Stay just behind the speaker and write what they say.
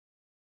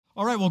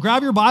All right, well,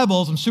 grab your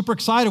Bibles. I'm super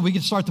excited. We get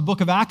to start the book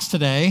of Acts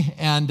today.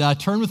 And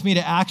turn with me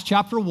to Acts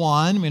chapter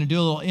 1. I'm going to do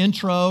a little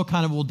intro,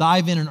 we'll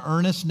dive in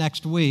earnest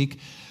next week.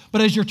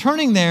 But as you're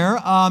turning there,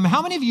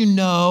 how many of you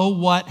know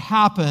what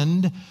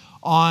happened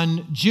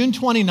on June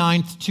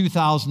 29th,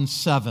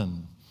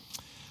 2007?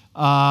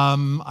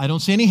 I don't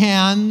see any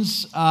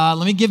hands.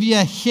 Let me give you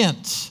a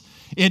hint.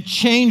 It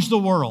changed the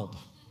world.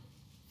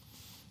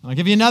 I'll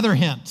give you another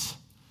hint.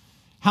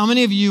 How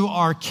many of you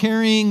are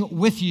carrying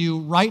with you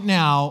right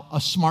now a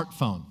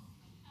smartphone?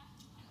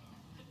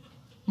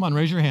 Come on,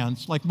 raise your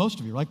hands. Like most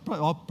of you, like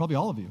probably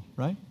all of you,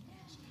 right?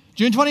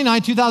 June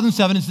 29,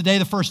 2007 is the day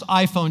the first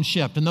iPhone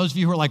shipped. And those of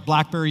you who are like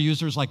BlackBerry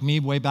users like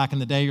me way back in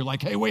the day, you're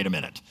like, hey, wait a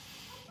minute.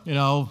 You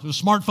know, the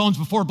smartphones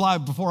before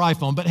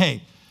iPhone. But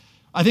hey,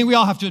 I think we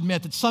all have to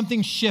admit that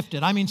something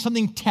shifted. I mean,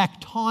 something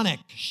tectonic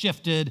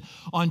shifted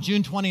on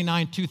June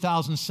 29,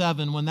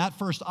 2007 when that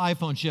first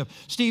iPhone shipped.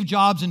 Steve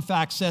Jobs, in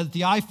fact, said that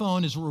the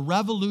iPhone is a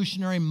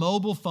revolutionary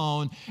mobile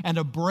phone and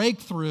a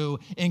breakthrough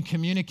in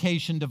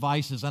communication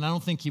devices. And I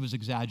don't think he was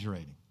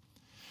exaggerating.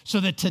 So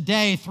that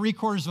today,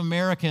 3/4 of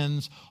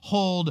Americans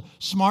hold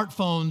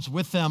smartphones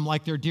with them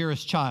like their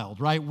dearest child,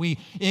 right?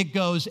 It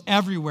goes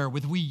everywhere.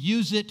 We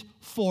use it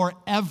for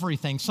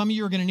everything. Some of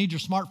you are going to need your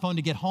smartphone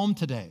to get home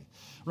today.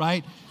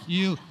 Right?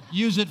 You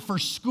use it for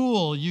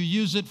school. You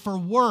use it for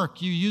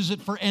work. You use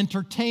it for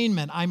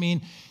entertainment. I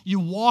mean, you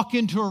walk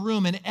into a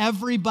room and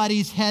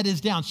everybody's head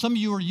is down. Some of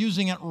you are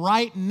using it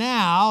right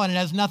now and it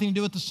has nothing to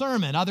do with the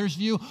sermon. Others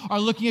of you are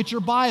looking at your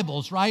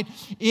Bibles, right?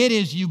 It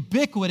is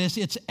ubiquitous.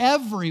 It's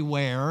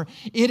everywhere.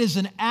 It is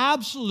an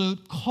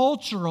absolute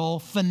cultural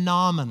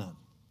phenomenon.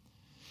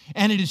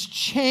 And it has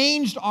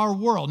changed our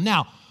world.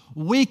 Now,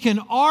 we can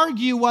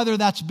argue whether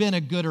that's been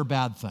a good or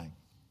bad thing.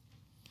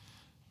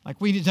 Like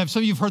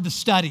some of you have heard the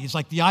studies,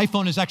 like the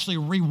iPhone is actually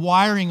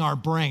rewiring our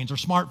brains, or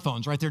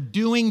smartphones, right? They're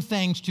doing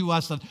things to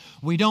us that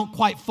we don't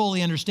quite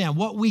fully understand.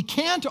 What we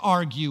can't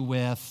argue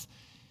with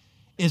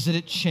is that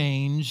it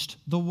changed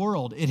the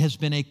world. It has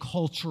been a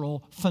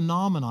cultural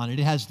phenomenon. It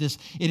has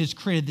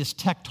created this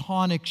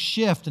tectonic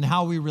shift in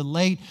how we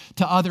relate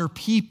to other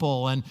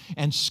people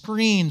and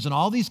screens and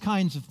all these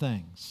kinds of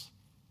things.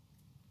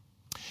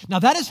 Now,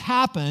 that has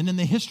happened in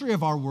the history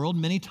of our world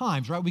many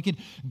times, right? We could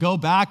go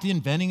back to the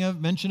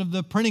invention of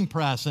the printing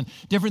press and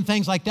different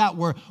things like that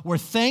where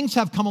things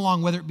have come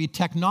along, whether it be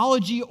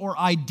technology or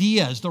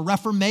ideas. The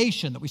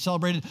Reformation that we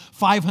celebrated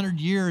 500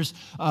 years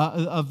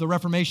of the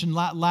Reformation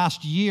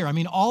last year. I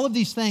mean, all of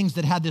these things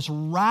that had this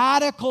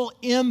radical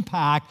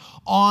impact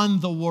on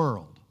the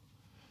world.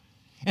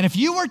 And if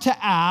you were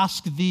to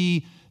ask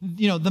the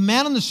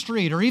man on the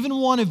street, or even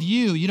one of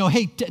you,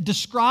 hey,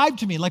 describe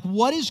to me, like,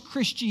 what is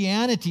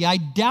Christianity? I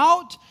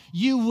doubt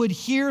you would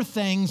hear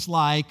things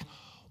like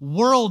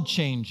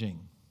world-changing,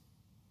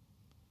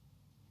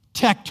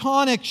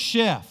 tectonic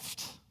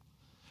shift,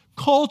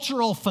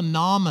 cultural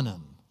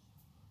phenomenon.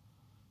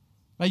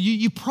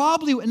 You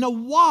probably, now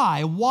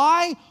why?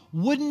 Why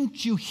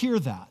wouldn't you hear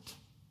that?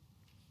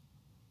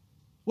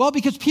 Well,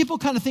 because people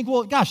kind of think,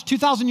 well, gosh,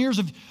 2,000 years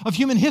of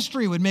human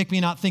history would make me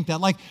not think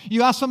that. Like,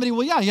 you ask somebody,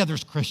 well, yeah,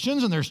 there's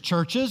Christians and there's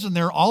churches and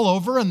they're all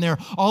over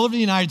the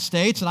United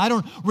States, and I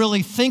don't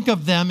really think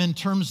of them in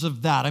terms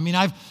of that. I mean,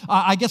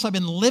 I guess I've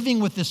been living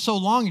with this so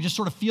long, it just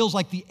sort of feels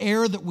like the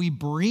air that we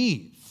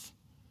breathe.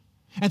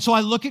 And so I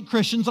look at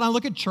Christians and I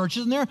look at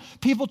churches, and they're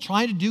people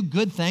trying to do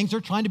good things.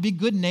 They're trying to be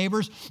good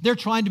neighbors. They're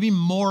trying to be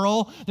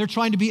moral. They're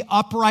trying to be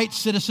upright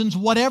citizens.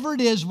 Whatever it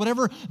is,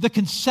 whatever the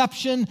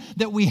conception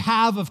that we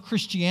have of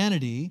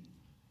Christianity.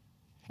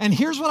 And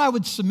here's what I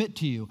would submit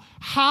to you.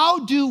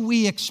 How do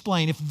we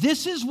explain, if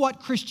this is what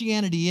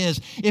Christianity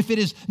is, if it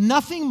is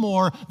nothing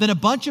more than a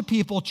bunch of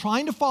people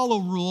trying to follow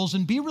rules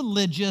and be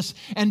religious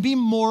and be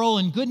moral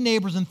and good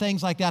neighbors and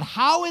things like that,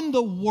 how in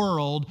the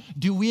world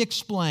do we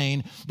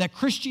explain that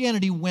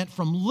Christianity went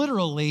from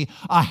literally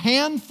a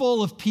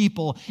handful of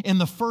people in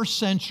the first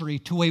century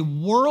to a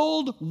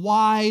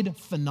worldwide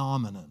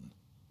phenomenon?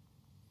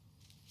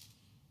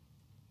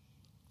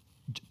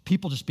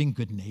 People just being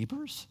good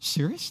neighbors?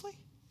 Seriously?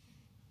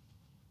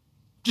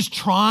 Just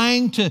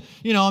trying to,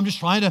 I'm just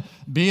trying to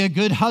be a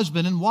good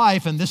husband and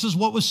wife, and this is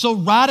what was so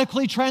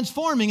radically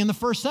transforming in the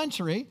first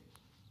century.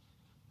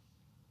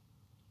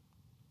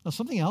 Now,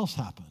 something else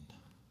happened.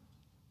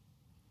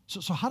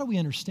 So how do we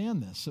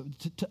understand this? So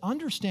to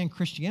understand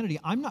Christianity,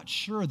 I'm not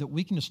sure that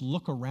we can just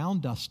look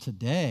around us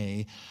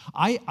today.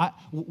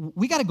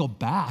 We got to go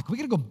back. We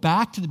got to go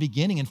back to the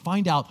beginning and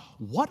find out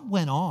what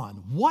went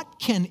on. What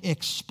can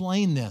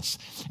explain this?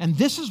 And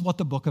this is what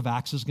the book of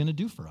Acts is going to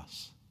do for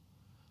us.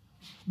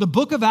 The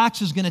book of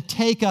Acts is going to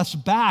take us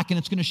back, and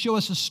it's going to show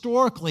us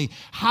historically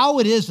how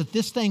it is that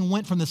this thing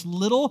went from this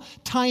little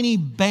tiny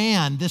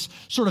band, this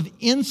sort of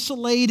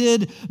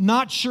insulated,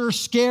 not sure,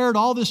 scared,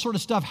 all this sort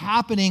of stuff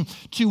happening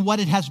to what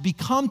it has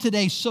become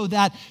today, so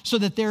that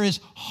there is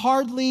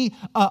hardly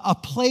a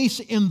place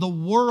in the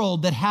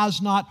world that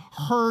has not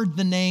heard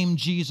the name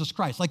Jesus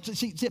Christ. Like,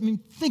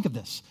 think of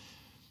this.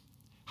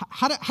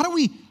 How do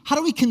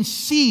we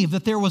conceive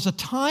that there was a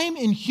time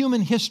in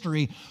human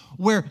history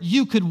where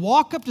you could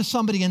walk up to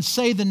somebody and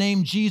say the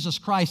name Jesus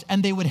Christ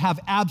and they would have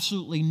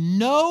absolutely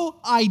no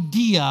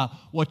idea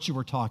what you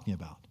were talking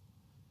about.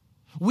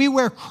 We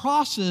wear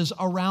crosses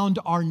around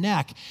our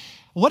neck.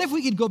 What if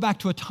we could go back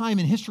to a time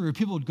in history where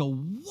people would go,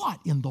 what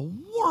in the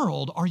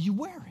world are you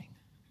wearing?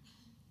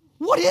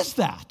 What is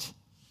that?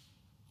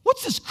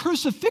 What's this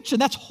crucifixion?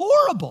 That's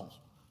horrible.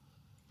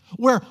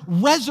 Where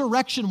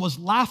resurrection was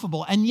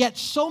laughable, and yet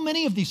so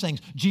many of these things,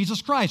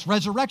 Jesus Christ,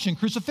 resurrection,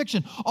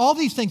 crucifixion, all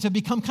these things have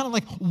become kind of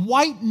like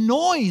white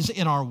noise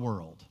in our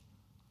world.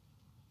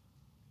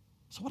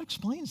 So what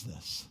explains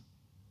this?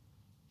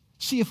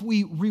 See, if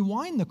we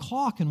rewind the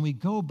clock and we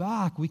go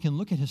back, we can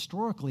look at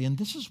historically, and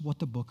this is what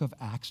the book of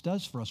Acts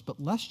does for us. But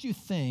lest you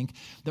think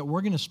that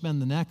we're going to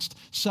spend the next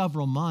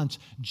several months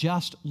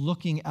just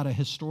looking at a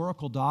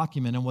historical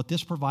document, and what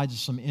this provides is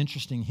some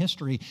interesting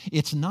history.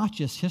 It's not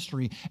just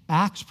history.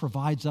 Acts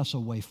provides us a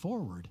way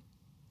forward.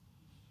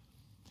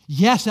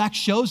 Yes, Acts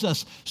shows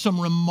us some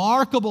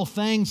remarkable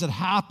things that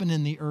happened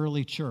in the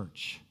early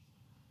church.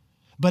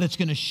 But it's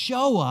going to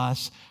show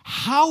us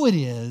how it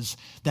is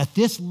that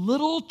this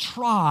little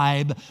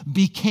tribe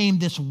became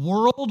this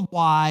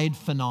worldwide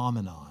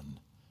phenomenon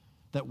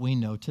that we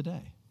know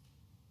today.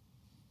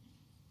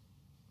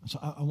 So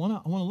I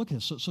want to look at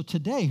this. So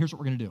today, here's what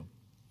we're going to do.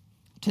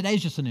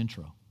 Today's just an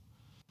intro.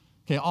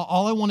 Okay,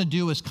 all I want to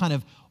do is kind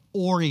of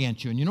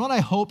orient you. And you know what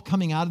I hope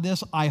coming out of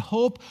this? I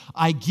hope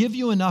I give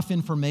you enough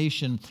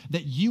information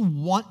that you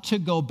want to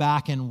go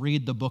back and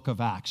read the book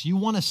of Acts. You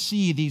want to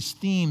see these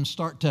themes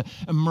start to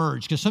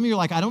emerge. Because some of you are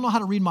like, I don't know how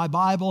to read my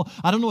Bible.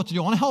 I don't know what to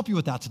do. I want to help you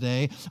with that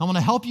today. I want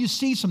to help you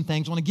see some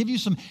things. I want to give you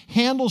some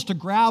handles to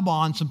grab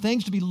on, some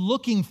things to be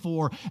looking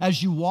for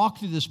as you walk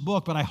through this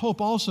book. But I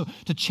hope also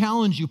to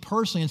challenge you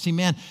personally and see,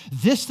 man,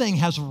 this thing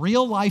has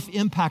real life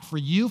impact for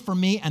you, for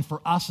me, and for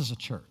us as a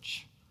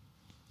church.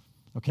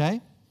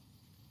 Okay?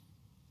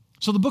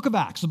 So the book of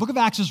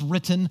Acts is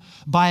written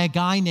by a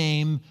guy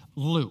named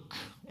Luke.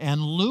 And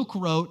Luke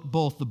wrote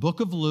both the book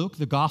of Luke,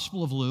 the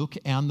Gospel of Luke,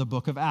 and the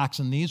book of Acts.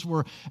 And these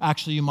were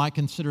actually, you might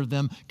consider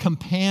them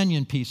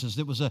companion pieces.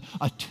 It was a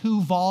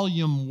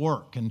 2-volume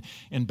work.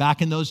 And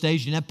back in those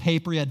days, you didn't have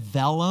paper, you had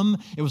vellum.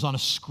 It was on a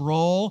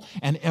scroll,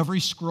 and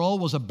every scroll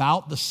was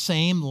about the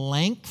same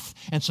length.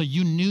 And so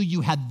you knew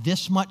you had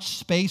this much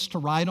space to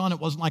write on. It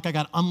wasn't like I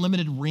got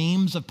unlimited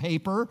reams of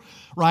paper,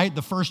 right?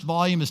 The first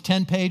volume is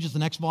 10 pages, the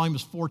next volume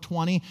is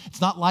 420.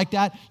 It's not like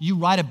that. You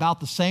write about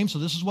the same. So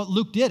this is what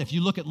Luke did. If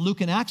you look at Luke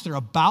and Acts, they're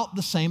about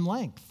the same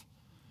length.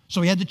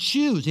 So he had to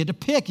choose, he had to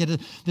pick.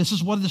 This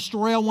is what the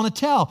story I want to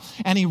tell.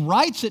 And he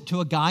writes it to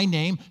a guy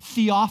named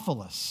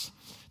Theophilus.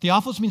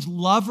 Theophilus means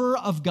lover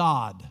of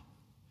God.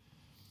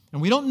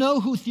 And we don't know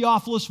who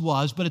Theophilus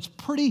was, but it's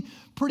pretty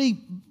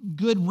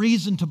good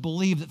reason to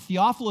believe that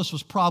Theophilus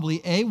was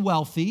probably A,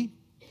 wealthy,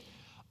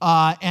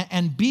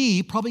 and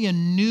B, probably a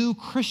new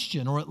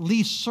Christian, or at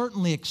least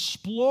certainly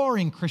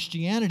exploring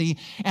Christianity,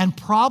 and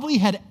probably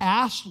had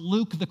asked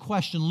Luke the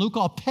question, Luke,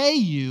 I'll pay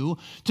you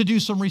to do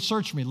some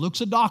research for me.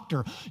 Luke's a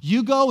doctor.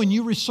 You go and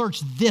you research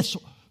this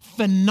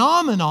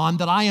phenomenon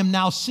that I am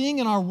now seeing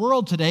in our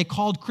world today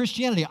called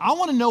Christianity. I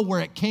want to know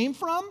where it came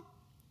from,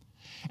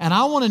 and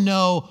I want to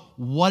know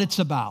what it's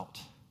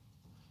about.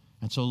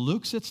 And so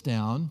Luke sits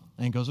down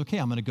and goes, okay,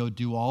 I'm going to go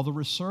do all the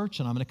research,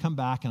 and I'm going to come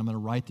back, and I'm going to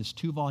write this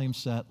 2-volume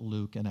set,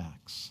 Luke and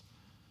Acts.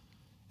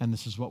 And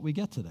this is what we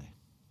get today.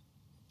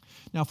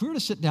 Now, if we were to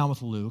sit down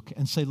with Luke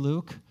and say,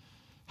 Luke,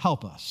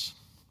 help us.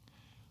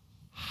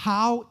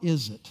 How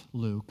is it,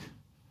 Luke,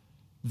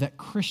 that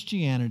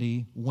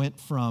Christianity went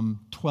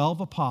from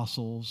 12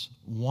 apostles,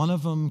 one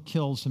of them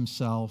kills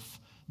himself,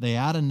 they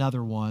add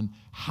another one.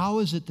 How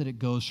is it that it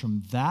goes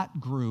from that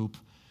group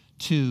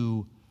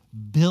to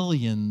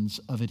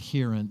billions of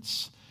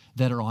adherents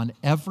that are on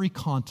every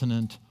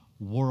continent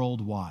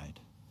worldwide?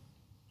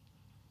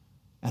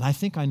 And I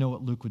think I know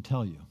what Luke would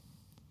tell you.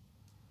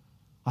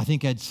 I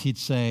think he'd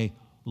say,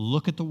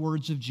 look at the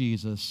words of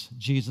Jesus.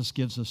 Jesus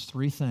gives us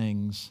 3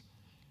 things.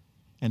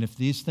 And if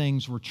these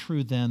things were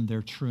true then,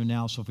 they're true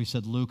now. So if we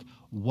said, Luke,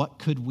 what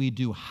could we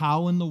do?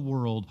 How in the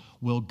world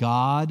will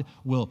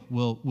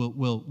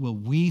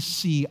we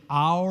see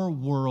our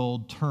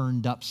world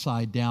turned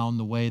upside down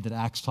the way that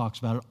Acts talks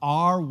about it?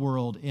 Our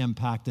world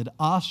impacted,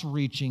 us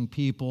reaching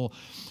people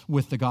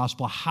with the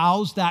gospel.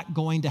 How's that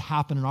going to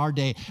happen in our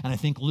day? And I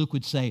think Luke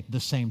would say the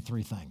same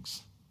 3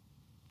 things.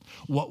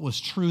 What was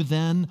true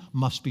then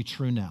must be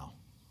true now.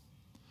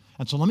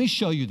 And so let me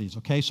show you these,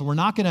 okay? So we're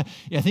not going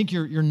to, I think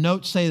your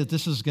notes say that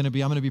this is going to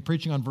be, I'm going to be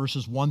preaching on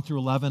verses 1 through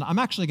 11. I'm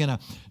actually going to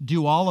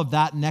do all of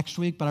that next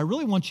week, but I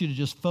really want you to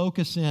just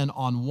focus in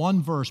on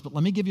one verse. But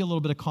let me give you a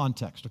little bit of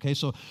context, okay?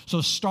 So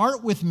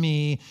start with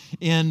me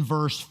in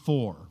verse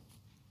 4.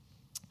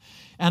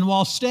 And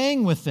while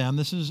staying with them,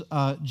 this is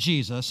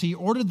Jesus, he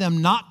ordered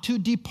them not to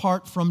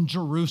depart from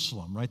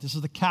Jerusalem, right? This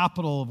is the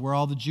capital of where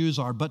all the Jews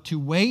are, but to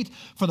wait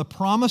for the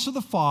promise of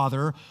the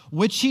Father,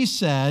 which he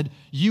said,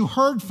 you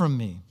heard from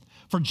me.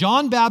 For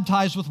John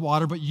baptized with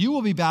water, but you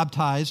will be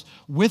baptized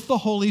with the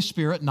Holy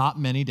Spirit not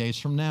many days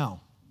from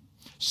now.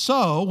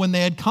 So when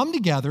they had come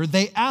together,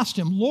 they asked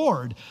him,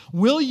 Lord,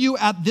 will you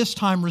at this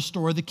time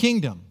restore the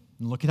kingdom?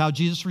 And look at how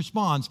Jesus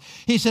responds.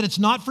 He said, it's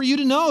not for you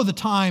to know the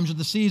times or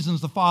the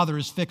seasons the Father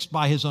is fixed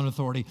by his own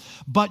authority,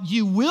 but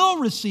you will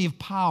receive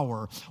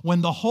power when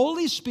the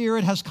Holy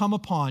Spirit has come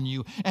upon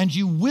you, and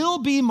you will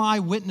be my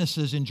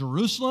witnesses in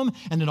Jerusalem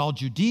and in all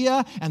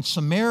Judea and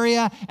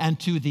Samaria and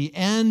to the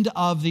end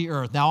of the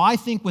earth. Now, I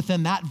think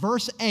within that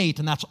verse 8,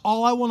 and that's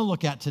all I want to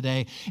look at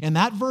today, and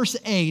that verse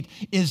 8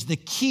 is the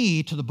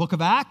key to the book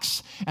of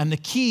Acts and the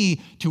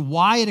key to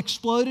why it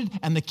exploded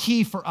and the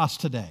key for us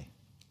today.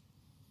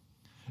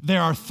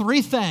 There are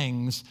three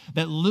things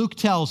that Luke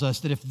tells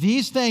us that if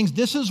these things,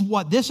 this is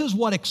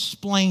what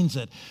explains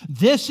it.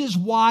 This is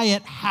why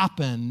it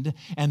happened,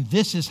 and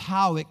this is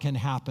how it can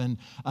happen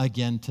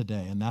again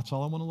today. And that's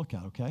all I want to look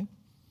at, okay?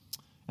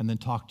 And then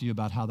talk to you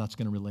about how that's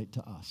going to relate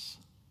to us.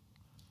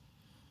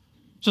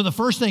 So the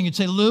first thing, you'd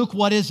say, Luke,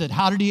 what is it?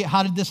 How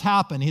did this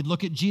happen? He'd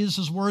look at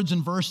Jesus' words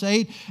in verse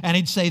 8, and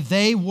he'd say,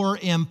 they were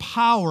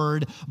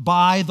empowered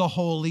by the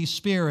Holy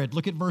Spirit.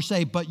 Look at verse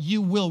 8, but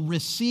you will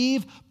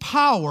receive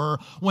power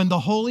when the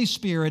Holy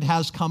Spirit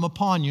has come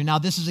upon you. Now,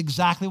 this is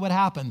exactly what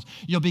happens.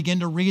 You'll begin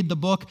to read the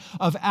book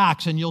of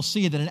Acts, and you'll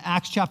see that in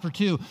Acts chapter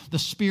 2, the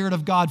Spirit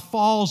of God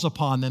falls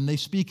upon them. They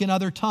speak in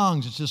other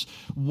tongues. It's this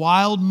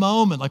wild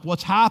moment, like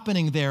what's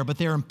happening there, but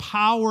they're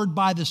empowered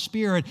by the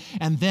Spirit,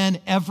 and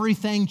then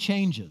everything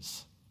changes.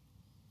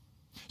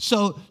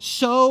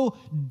 So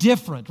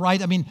different,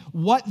 right? I mean,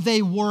 what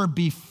they were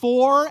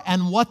before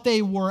and what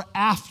they were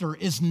after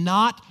is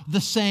not the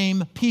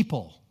same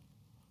people.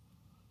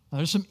 Now,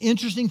 there's some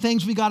interesting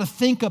things we got to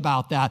think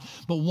about that,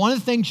 but one of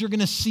the things you're going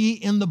to see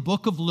in the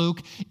book of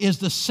Luke is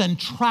the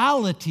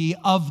centrality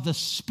of the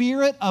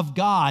Spirit of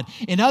God.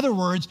 In other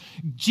words,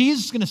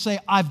 Jesus is going to say,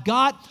 I've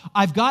got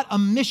a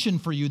mission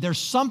for you. There's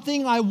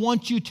something I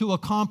want you to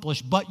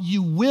accomplish, but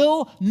you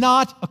will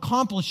not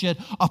accomplish it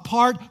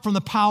apart from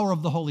the power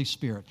of the Holy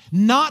Spirit.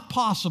 Not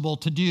possible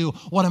to do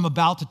what I'm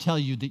about to tell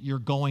you that you're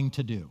going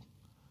to do.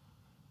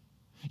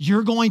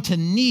 You're going to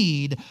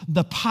need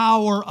the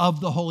power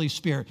of the Holy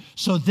Spirit.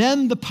 So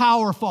then the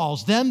power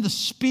falls. Then the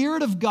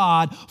Spirit of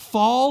God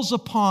falls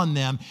upon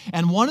them.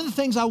 And one of the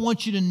things I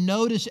want you to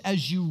notice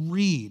as you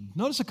read,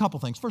 notice a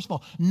couple things. First of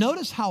all,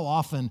 notice how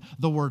often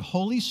the word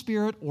Holy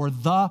Spirit or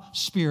the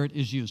Spirit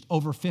is used.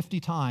 Over 50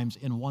 times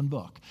in one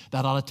book.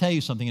 That ought to tell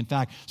you something. In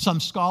fact, some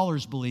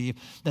scholars believe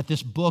that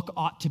this book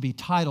ought to be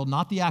titled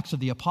not the Acts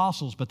of the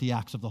Apostles, but the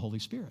Acts of the Holy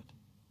Spirit.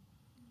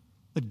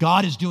 That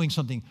God is doing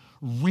something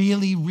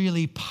really,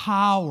 really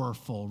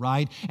powerful,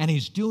 right? And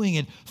he's doing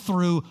it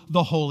through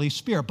the Holy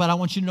Spirit. But I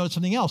want you to notice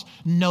something else.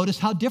 Notice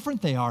how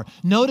different they are.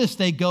 Notice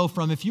they go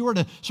from, if you were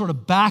to sort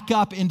of back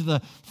up into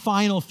the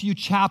final few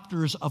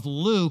chapters of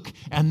Luke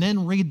and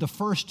then read the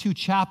first two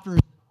chapters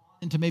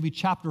into maybe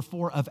chapter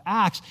 4 of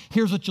Acts,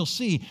 here's what you'll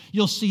see.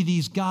 You'll see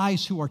these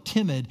guys who are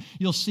timid.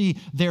 You'll see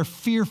they're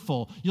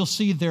fearful. You'll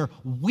see they're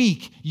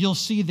weak. You'll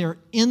see they're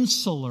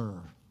insular.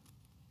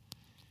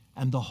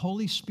 And the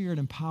Holy Spirit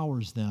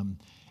empowers them,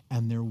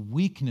 and their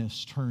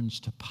weakness turns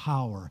to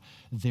power.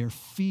 Their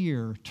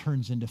fear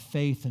turns into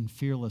faith and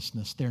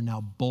fearlessness. They're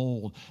now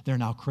bold. They're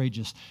now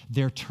courageous.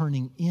 Their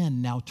turning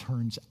in now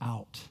turns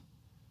out.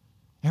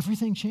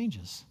 Everything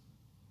changes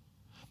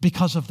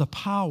because of the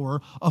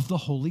power of the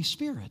Holy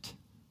Spirit.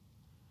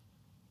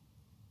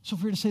 So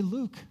if we were to say,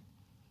 Luke,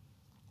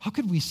 how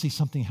could we see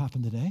something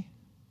happen today?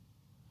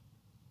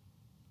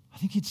 I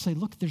think he'd say,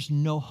 look, there's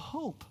no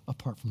hope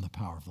apart from the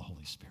power of the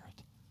Holy Spirit.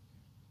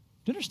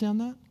 Do you understand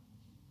that?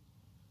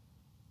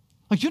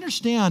 Like, do you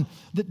understand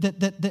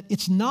that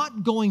it's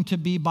not going to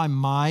be by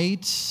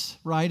might,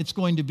 right? It's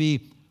going to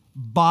be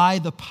by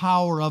the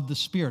power of the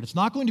Spirit. It's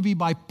not going to be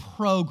by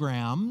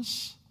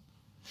programs.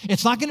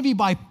 It's not going to be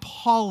by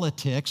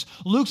politics.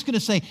 Luke's going to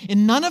say,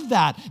 in none of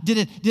that, did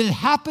it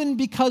happen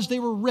because they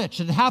were rich?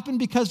 Did it happen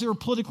because they were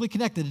politically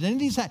connected? Did any of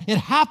these it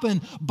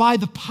happened by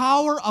the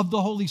power of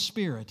the Holy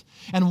Spirit.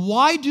 And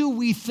why do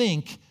we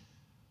think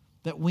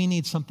that we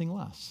need something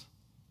less?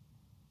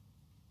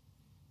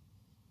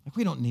 Like,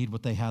 we don't need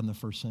what they had in the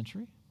first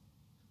century.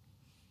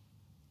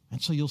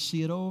 And so you'll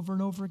see it over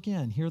and over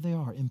again. Here they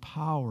are,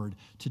 empowered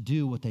to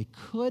do what they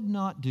could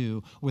not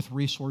do with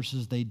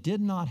resources they did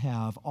not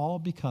have, all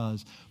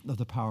because of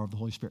the power of the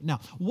Holy Spirit. Now,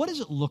 what does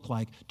it look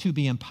like to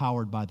be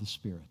empowered by the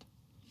Spirit?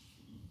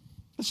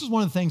 This is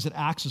one of the things that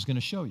Acts is going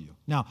to show you.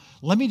 Now,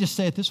 let me just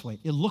say it this way.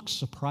 It looks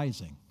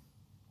surprising.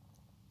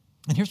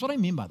 And here's what I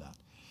mean by that.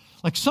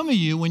 Like, some of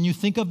you, when you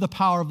think of the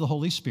power of the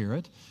Holy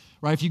Spirit,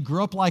 right, if you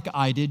grew up like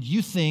I did,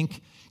 you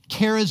think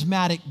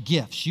charismatic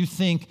gifts. You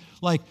think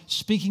like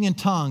speaking in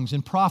tongues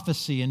and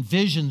prophecy and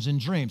visions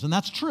and dreams. And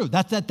that's true.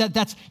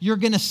 That's you're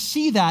going to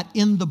see that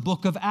in the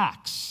book of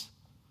Acts.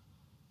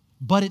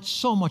 But it's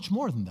so much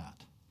more than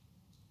that.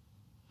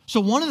 So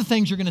one of the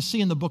things you're going to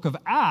see in the book of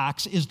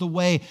Acts is the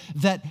way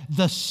that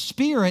the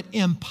Spirit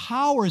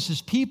empowers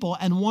his people.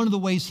 And one of the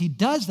ways he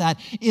does that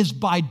is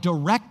by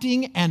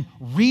directing and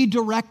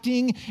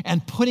redirecting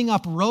and putting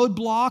up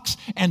roadblocks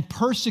and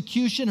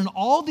persecution and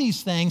all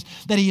these things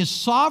that he is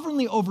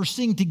sovereignly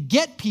overseeing to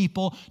get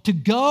people to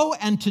go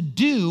and to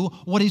do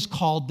what he's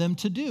called them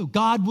to do.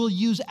 God will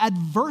use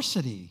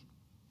adversity.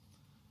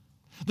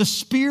 The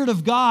Spirit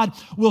of God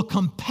will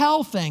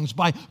compel things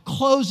by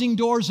closing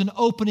doors and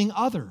opening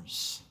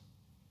others.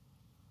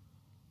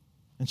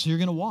 And so you're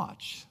going to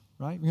watch,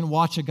 right? You're going to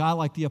watch a guy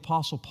like the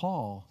Apostle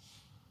Paul.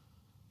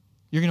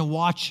 You're going to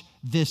watch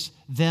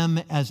them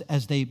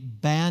as they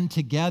band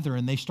together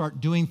and they start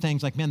doing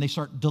things like, man, they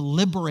start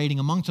deliberating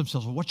amongst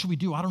themselves. Well, what should we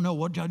do? I don't know.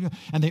 What should I do?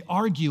 And they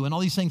argue and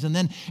all these things. And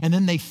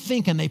then they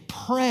think and they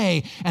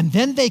pray. And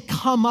then they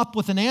come up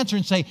with an answer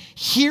and say,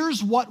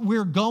 here's what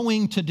we're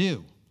going to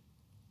do.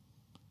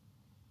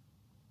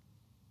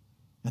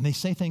 And they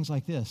say things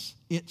like this: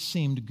 it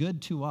seemed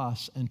good to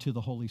us and to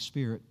the Holy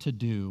Spirit to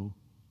do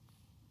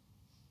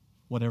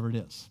whatever it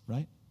is,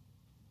 right?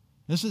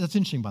 That's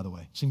interesting, by the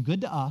way. It seemed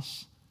good to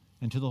us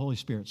and to the Holy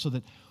Spirit. So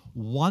that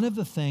one of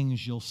the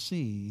things you'll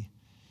see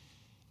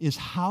is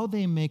how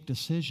they make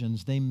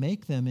decisions. They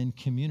make them in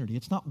community.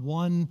 It's not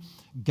one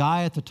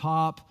guy at the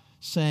top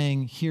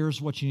saying, here's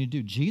what you need to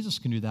do. Jesus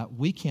can do that.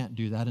 We can't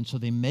do that. And so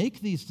they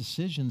make these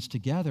decisions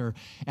together,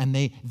 and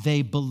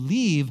they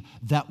believe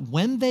that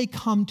when they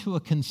come to a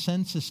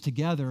consensus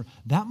together,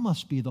 that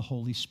must be the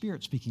Holy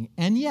Spirit speaking.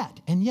 And yet,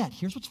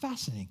 here's what's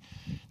fascinating.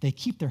 They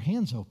keep their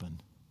hands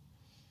open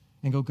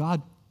and go,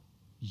 God,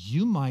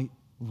 you might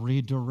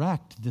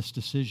redirect this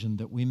decision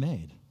that we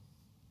made.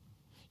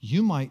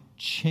 You might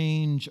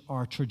change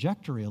our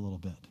trajectory a little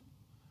bit.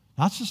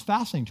 That's just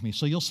fascinating to me.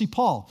 So you'll see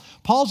Paul.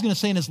 Paul's going to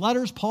say in his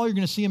letters, Paul, you're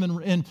going to see him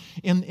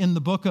in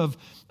the book of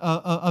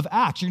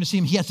Acts. You're going to see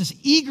him, he has this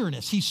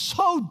eagerness. He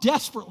so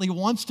desperately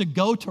wants to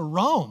go to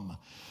Rome.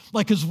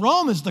 Like, because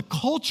Rome is the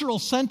cultural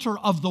center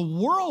of the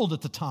world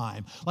at the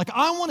time. Like,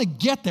 I want to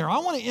get there. I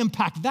want to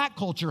impact that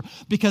culture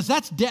because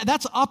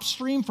that's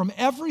upstream from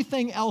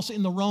everything else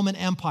in the Roman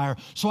Empire.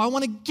 So I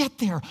want to get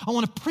there. I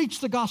want to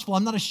preach the gospel.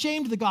 I'm not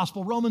ashamed of the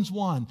gospel. Romans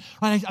 1.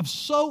 Right? I'm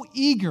so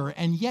eager,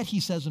 and yet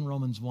he says in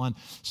Romans 1,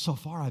 so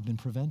far I've been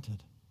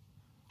prevented.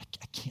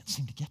 I can't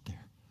seem to get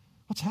there.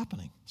 What's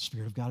happening? The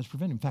Spirit of God is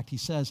preventing. In fact, he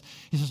says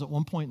at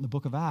one point in the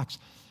book of Acts,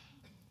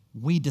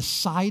 we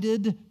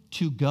decided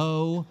to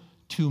go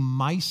to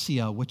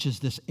Mysia, which is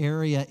this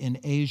area in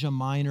Asia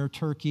Minor,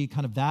 Turkey,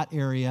 kind of that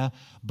area.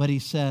 But he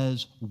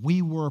says,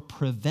 we were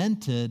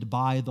prevented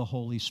by the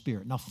Holy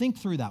Spirit. Now think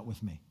through that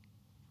with me.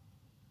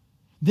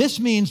 This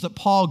means that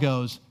Paul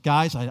goes,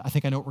 guys, I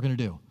think I know what we're going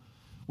to do.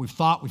 We've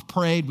thought, we've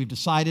prayed, we've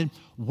decided,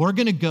 we're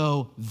going to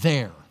go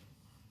there.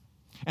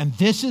 And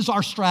this is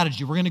our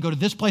strategy. We're going to go to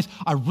this place.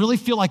 I really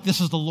feel like this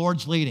is the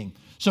Lord's leading.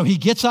 So he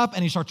gets up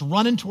and he starts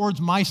running towards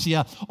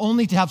Mysia,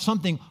 only to have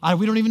something,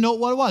 we don't even know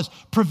what it was,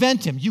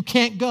 prevent him. You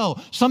can't go.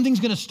 Something's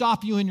going to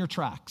stop you in your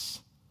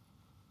tracks.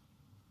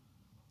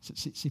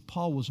 See,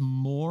 Paul was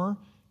more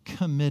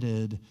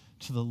committed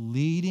to the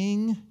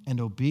leading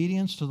and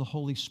obedience to the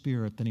Holy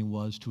Spirit than he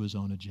was to his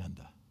own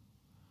agenda.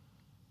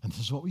 And this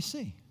is what we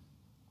see.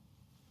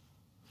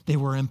 They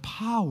were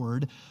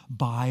empowered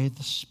by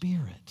the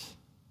Spirit.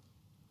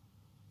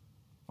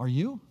 Are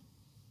you?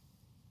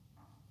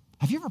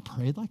 Have you ever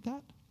prayed like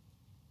that?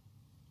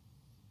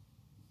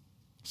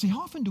 See, how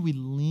often do we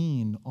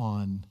lean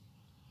on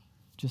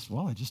I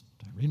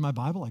read my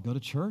Bible, I go to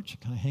church,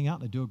 I kind of hang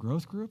out, and I do a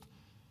growth group.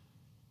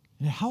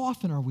 And how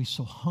often are we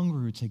so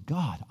hungry we'd say,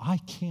 God, I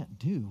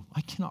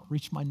cannot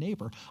reach my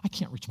neighbor. I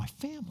can't reach my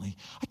family.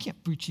 I can't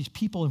reach these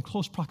people in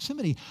close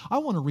proximity. I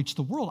want to reach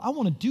the world. I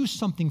want to do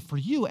something for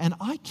you, and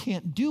I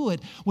can't do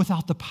it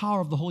without the power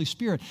of the Holy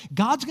Spirit.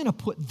 God's going to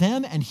put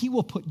them, and he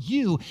will put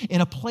you in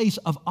a place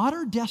of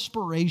utter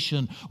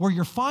desperation where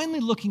you're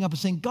finally looking up and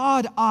saying,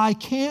 God, I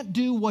can't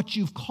do what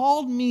you've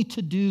called me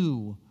to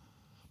do.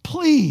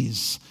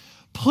 Please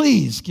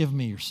give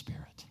me your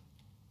Spirit.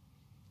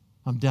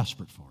 I'm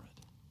desperate for it.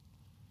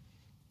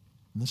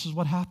 And this is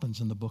what happens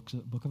in the book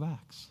of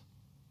Acts.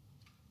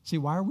 See,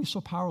 why are we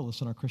so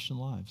powerless in our Christian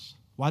lives?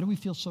 Why do we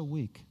feel so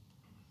weak?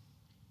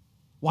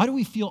 Why do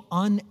we feel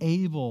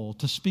unable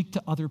to speak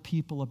to other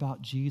people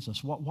about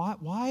Jesus?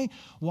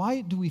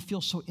 Why do we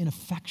feel so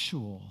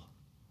ineffectual?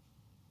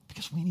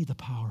 Because we need the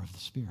power of the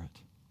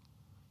Spirit.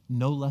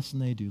 No less than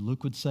they do.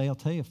 Luke would say, I'll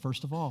tell you,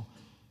 first of all,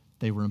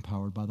 they were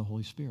empowered by the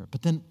Holy Spirit.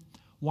 But then,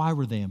 why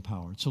were they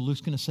empowered? So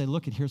Luke's going to say,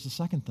 look, here's the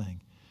second thing.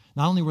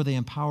 Not only were they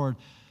empowered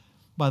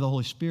by the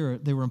Holy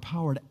Spirit, they were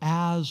empowered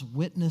as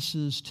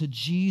witnesses to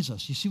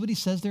Jesus. You see what he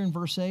says there in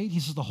verse 8? He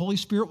says, the Holy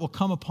Spirit will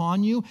come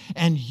upon you,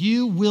 and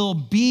you will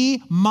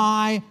be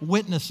my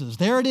witnesses.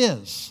 There it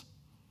is.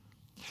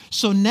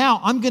 So now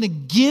I'm going to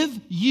give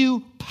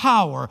you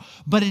power,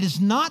 but it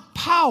is not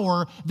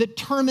power that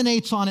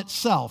terminates on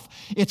itself.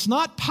 It's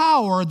not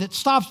power that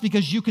stops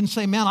because you can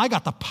say, man, I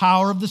got the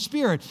power of the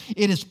Spirit.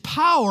 It is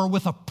power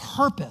with a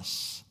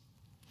purpose.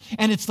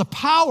 And it's the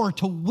power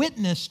to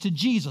witness to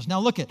Jesus. Now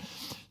look at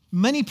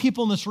Many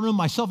people in this room,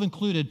 myself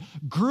included,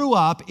 grew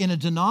up in a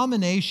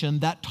denomination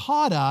that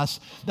taught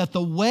us that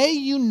the way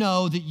you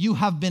know that you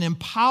have been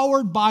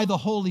empowered by the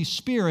Holy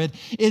Spirit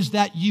is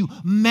that you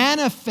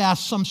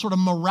manifest some sort of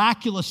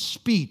miraculous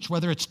speech,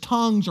 whether it's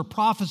tongues or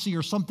prophecy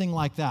or something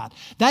like that.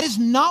 That is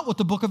not what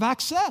the book of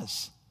Acts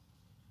says.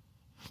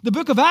 The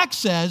book of Acts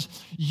says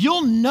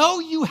you'll know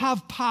you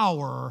have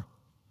power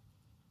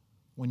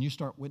when you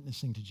start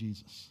witnessing to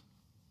Jesus.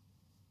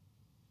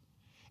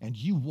 And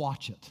you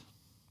watch it.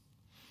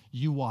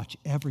 You watch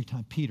every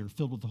time. Peter,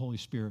 filled with the Holy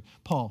Spirit.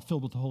 Paul,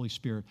 filled with the Holy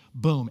Spirit.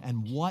 Boom.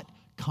 And what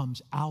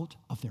comes out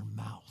of their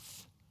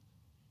mouth?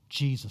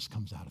 Jesus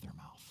comes out of their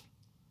mouth.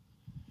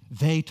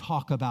 They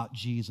talk about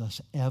Jesus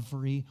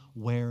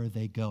everywhere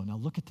they go. Now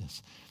look at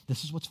this.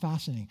 This is what's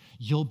fascinating.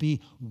 You'll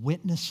be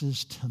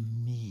witnesses to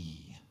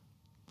me.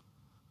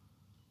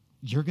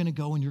 You're going to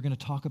go and you're going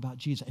to talk about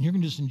Jesus. And you're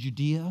going to do this in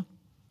Judea,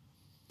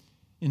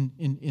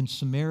 in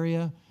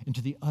Samaria, and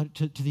to the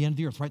end of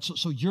the earth, right?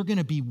 So you're going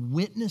to be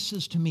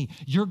witnesses to me.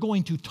 You're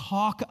going to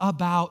talk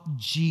about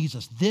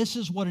Jesus. This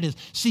is what it is.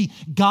 See,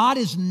 God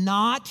is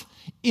not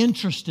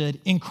interested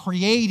in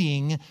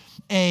creating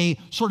a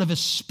sort of a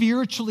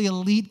spiritually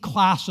elite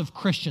class of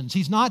Christians.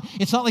 It's not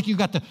like you've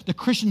got the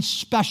Christian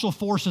special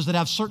forces that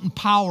have certain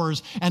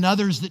powers and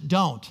others that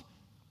don't.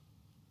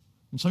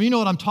 And some of you know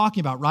what I'm talking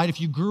about, right? If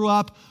you grew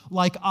up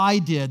like I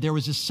did, there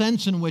was a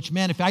sense in which,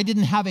 man, if I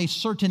didn't have a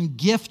certain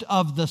gift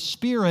of the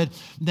Spirit,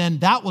 then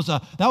that was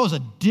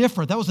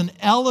an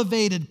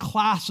elevated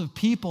class of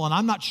people, and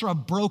I'm not sure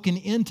I've broken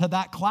into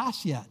that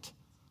class yet.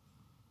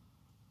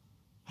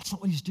 That's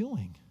not what he's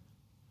doing.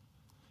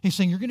 He's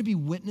saying, you're going to be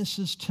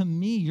witnesses to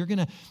me.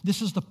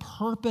 This is the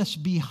purpose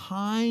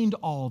behind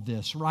all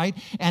this, right?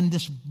 And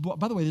this,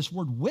 by the way, this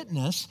word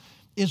witness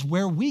is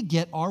where we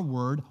get our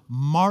word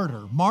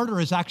martyr. Martyr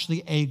is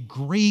actually a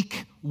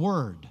Greek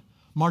word.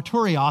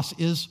 Martyrios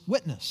is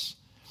witness.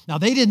 Now,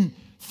 they didn't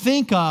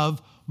think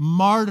of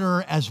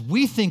martyr as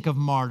we think of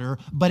martyr,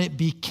 but it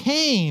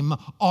became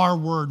our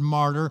word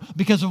martyr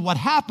because of what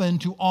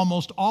happened to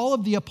almost all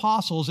of the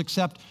apostles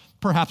except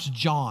perhaps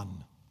John.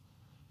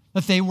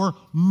 That they were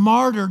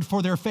martyred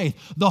for their faith.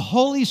 The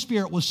Holy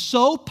Spirit was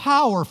so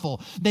powerful.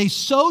 They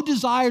so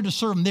desired to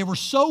serve him. They were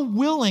so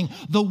willing,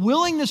 the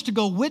willingness to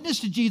go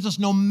witness to Jesus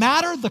no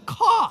matter the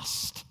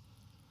cost.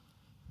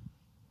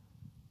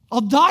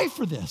 I'll die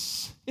for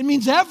this. It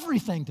means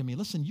everything to me.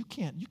 Listen, you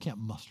can't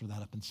muster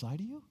that up inside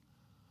of you.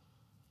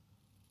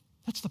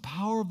 That's the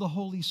power of the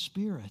Holy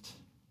Spirit.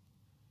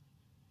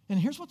 And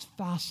here's what's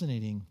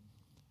fascinating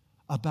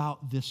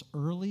about this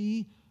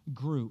early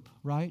group,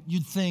 right?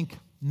 You'd think,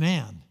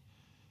 man,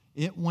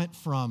 it went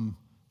from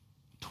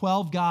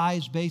 12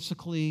 guys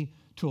basically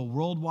to a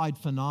worldwide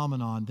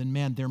phenomenon. Then,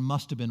 man, there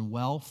must have been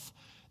wealth.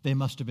 They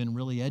must have been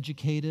really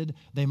educated.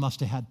 They must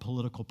have had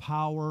political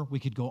power. We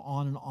could go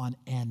on,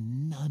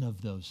 and none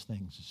of those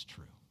things is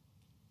true.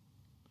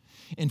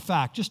 In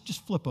fact,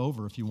 just flip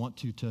over if you want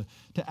to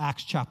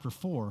Acts chapter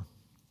 4.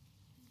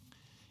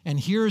 And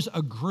here's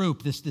a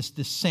group, this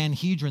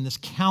Sanhedrin, this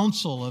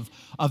council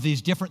of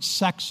these different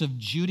sects of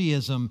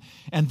Judaism,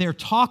 and they're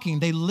talking.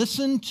 They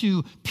listen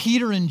to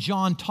Peter and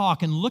John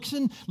talk and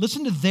listen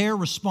to their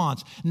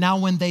response. Now,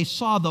 when they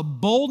saw the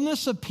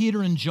boldness of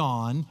Peter and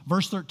John,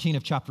 verse 13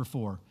 of chapter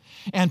 4,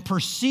 and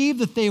perceived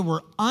that they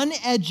were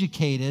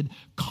uneducated,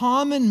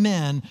 common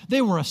men,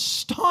 they were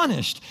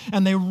astonished,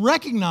 and they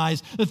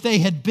recognized that they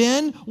had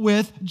been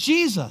with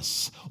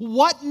Jesus.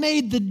 What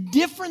made the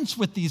difference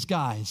with these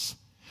guys?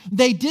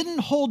 They didn't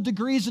hold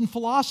degrees in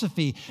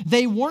philosophy.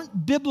 They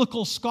weren't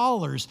biblical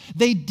scholars.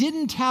 They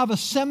didn't have a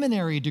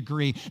seminary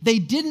degree. They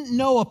didn't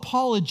know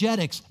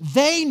apologetics.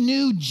 They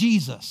knew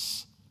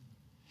Jesus.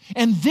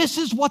 And this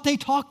is what they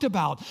talked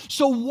about.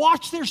 So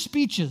watch their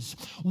speeches.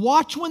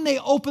 Watch when they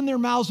open their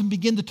mouths and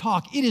begin to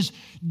talk. It is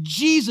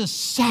Jesus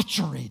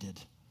saturated.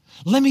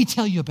 Let me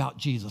tell you about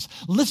Jesus.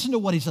 Listen to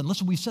what he said.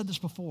 Listen, we've said this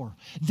before.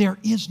 There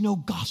is no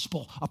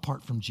gospel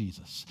apart from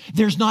Jesus.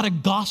 There's not a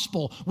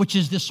gospel, which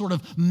is this sort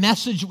of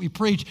message that we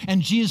preach,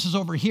 and Jesus is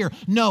over here.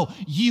 No,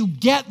 you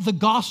get the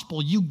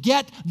gospel. You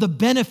get the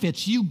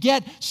benefits. You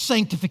get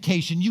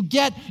sanctification. You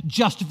get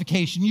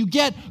justification. You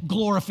get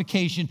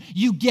glorification.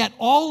 You get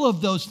all of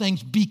those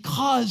things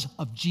because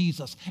of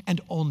Jesus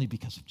and only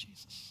because of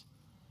Jesus.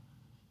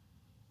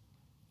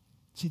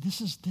 See,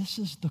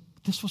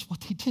 this was what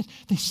they did.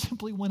 They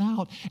simply went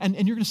out, and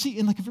you're going to see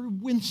in like a very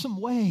winsome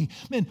way,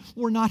 man,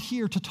 we're not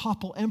here to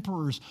topple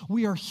emperors.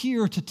 We are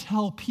here to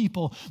tell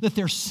people that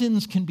their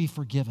sins can be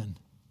forgiven.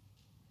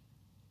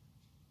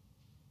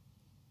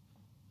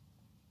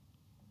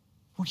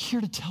 We're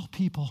here to tell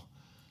people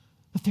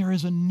that there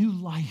is a new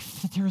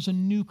life, that there is a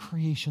new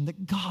creation,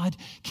 that God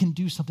can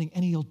do something,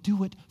 and he'll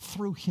do it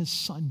through his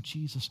son,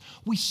 Jesus.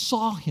 We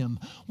saw him.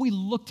 We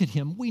looked at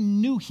him. We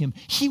knew him.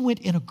 He went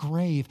in a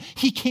grave.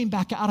 He came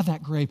back out of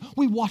that grave.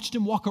 We watched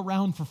him walk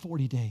around for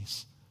 40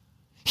 days.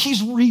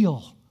 He's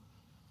real.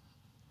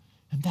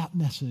 And that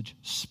message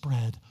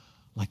spread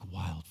like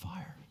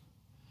wildfire.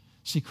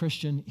 See,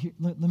 Christian, here,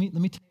 let me tell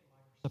you my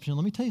perception.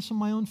 Let me tell you some of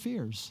my own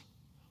fears.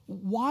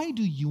 why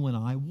do you and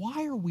I,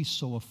 why are we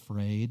so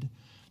afraid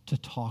to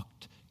talk,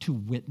 to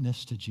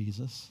witness to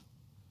Jesus?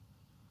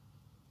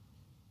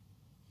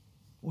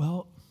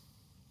 Well,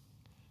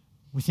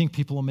 we think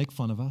people will make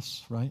fun of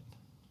us, right?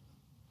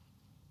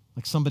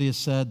 Like somebody has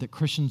said that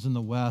Christians in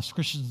the West,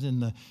 Christians in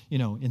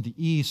the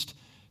East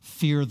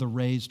fear the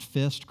raised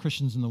fist.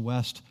 Christians in the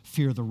West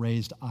fear the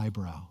raised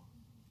eyebrow.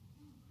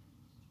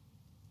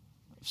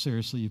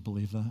 Seriously, you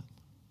believe that?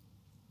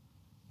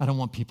 I don't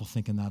want people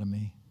thinking that of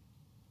me.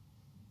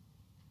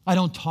 I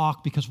don't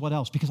talk because what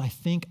else? Because I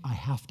think I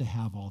have to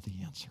have all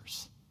the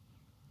answers.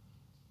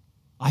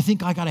 I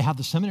think I got to have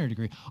the seminary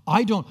degree.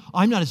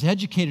 I'm not as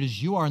educated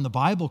as you are in the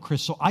Bible,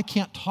 Chris, so I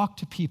can't talk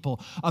to people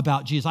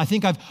about Jesus. I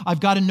think I've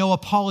got to know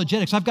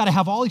apologetics. I've got to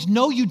have all these.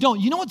 No, you don't.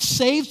 You know what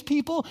saves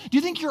people? Do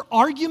you think your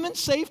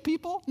arguments save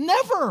people?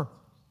 Never.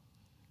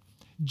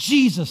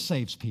 Jesus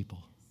saves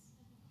people.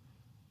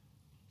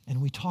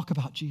 And we talk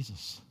about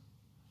Jesus.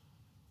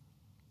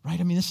 Right?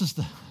 I mean, this is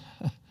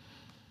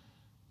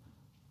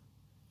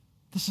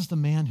the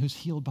man who's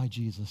healed by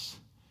Jesus.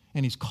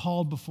 And he's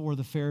called before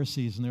the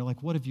Pharisees, and they're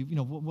like, "What have you?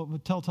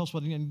 Tell us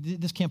what.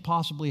 This can't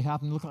possibly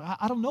happen." Look,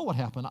 I don't know what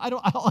happened.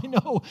 All I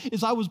know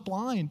is I was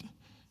blind,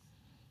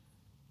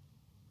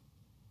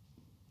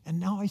 and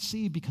now I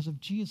see because of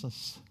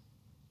Jesus.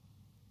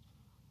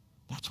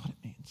 That's what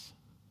it means.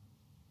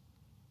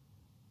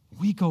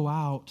 We go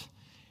out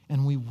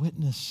and we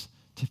witness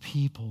to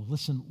people.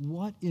 Listen,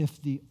 what if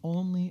the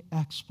only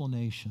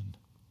explanation,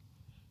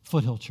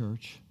 Foothill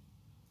Church,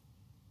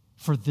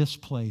 for this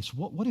place?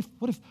 What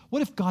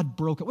if God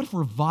broke it? What if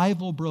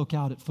revival broke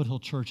out at Foothill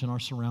Church in our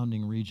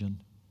surrounding region?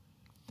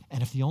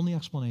 And if the only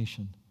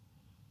explanation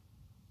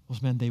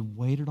was, man, they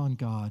waited on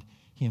God,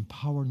 He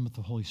empowered them with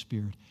the Holy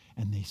Spirit,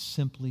 and they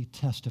simply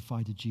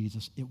testified to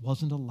Jesus. It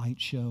wasn't a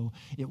light show.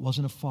 It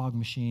wasn't a fog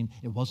machine.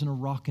 It wasn't a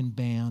rockin'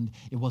 band.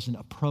 It wasn't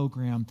a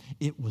program.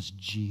 It was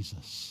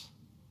Jesus.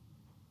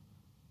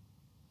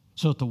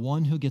 So that the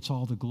one who gets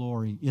all the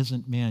glory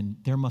isn't, man,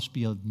 there must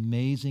be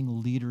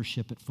amazing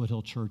leadership at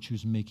Foothill Church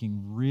who's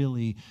making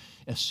really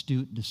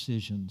astute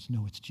decisions.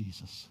 No, it's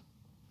Jesus.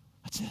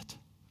 That's it.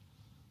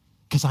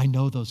 Because I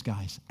know those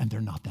guys, and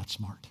they're not that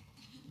smart.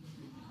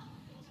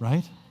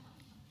 Right?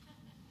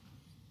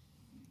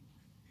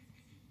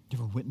 They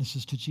were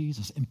witnesses to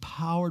Jesus,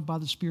 empowered by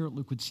the Spirit,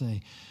 Luke would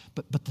say.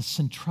 But the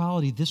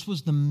centrality, this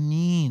was the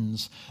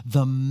means.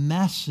 The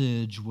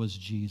message was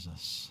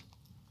Jesus.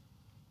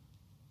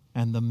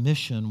 And the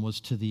mission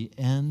was to the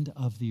end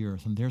of the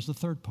earth. And there's the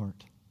third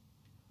part.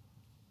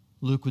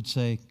 Luke would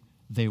say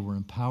they were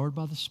empowered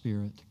by the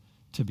Spirit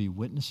to be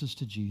witnesses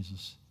to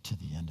Jesus to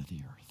the end of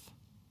the earth.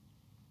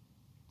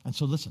 And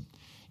so listen,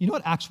 you know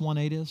what Acts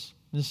 1:8 is?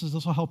 This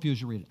will help you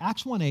as you read it.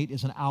 Acts 1:8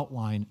 is an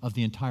outline of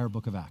the entire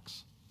book of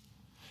Acts.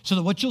 So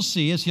that what you'll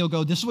see is he'll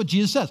go, this is what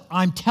Jesus says.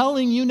 I'm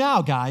telling you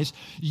now, guys,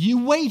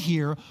 you wait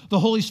here, the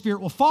Holy Spirit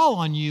will fall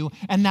on you,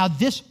 and now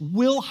this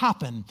will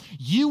happen.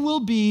 You will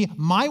be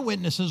my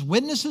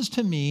witnesses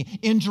to me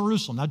in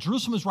Jerusalem. Now,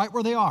 Jerusalem is right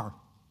where they are,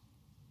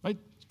 right?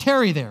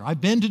 Tarry there. I've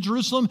been to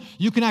Jerusalem.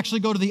 You can actually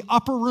go to the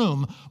upper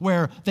room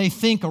where they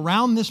think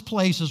around this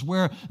place is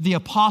where the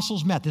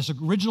apostles met. This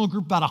original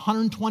group, about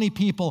 120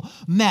 people,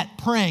 met,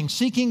 praying,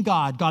 seeking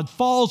God. God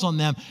falls on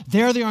them.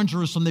 There they are in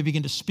Jerusalem. They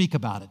begin to speak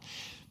about it.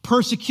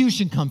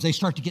 Persecution comes. They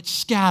start to get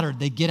scattered.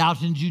 They get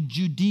out into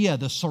Judea,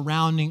 the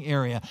surrounding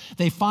area.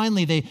 They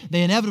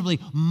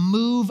inevitably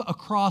move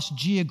across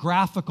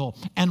geographical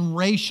and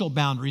racial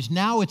boundaries.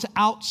 Now it's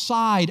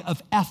outside of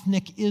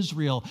ethnic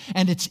Israel,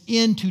 and it's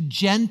into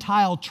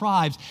Gentile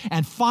tribes.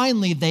 And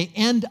finally, they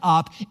end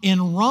up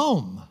in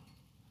Rome,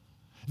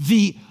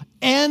 the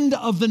end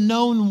of the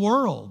known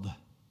world.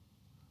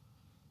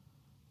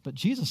 But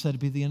Jesus said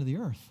it'd be the end of the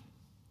earth.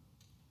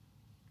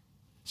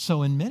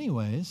 So in many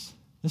ways,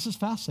 this is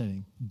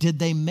fascinating. Did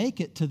they make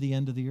it to the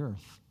end of the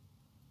earth?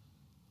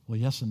 Well,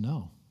 yes and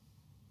no.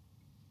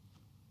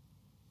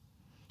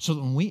 So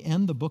that when we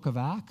end the book of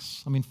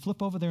Acts,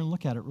 flip over there and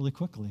look at it really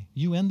quickly.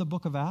 You end the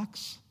book of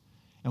Acts,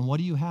 and what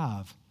do you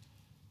have?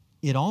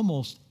 It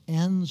almost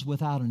ends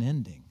without an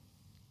ending.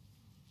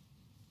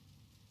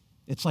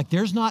 It's like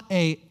there's not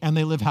and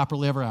they live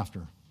happily ever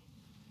after.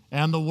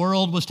 And the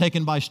world was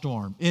taken by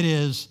storm. It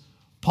is,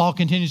 Paul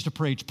continues to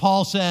preach.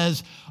 Paul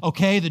says,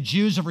 okay, the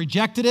Jews have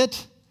rejected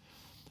it.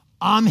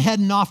 I'm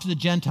heading off to the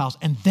Gentiles,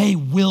 and they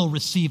will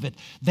receive it.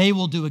 They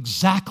will do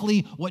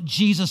exactly what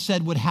Jesus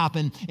said would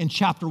happen in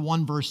chapter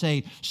 1, verse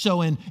 8.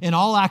 So in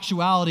all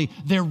actuality,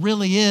 there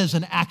really is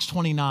an Acts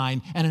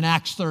 29 and an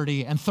Acts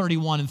 30 and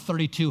 31 and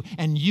 32,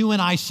 and you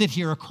and I sit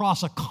here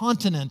across a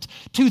continent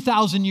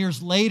 2,000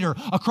 years later,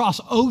 across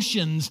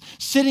oceans,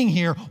 sitting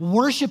here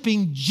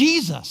worshiping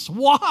Jesus.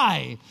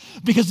 Why?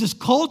 Because this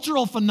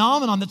cultural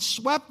phenomenon that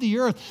swept the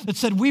earth that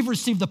said we've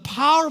received the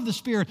power of the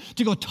Spirit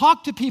to go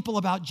talk to people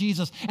about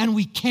Jesus, and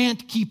we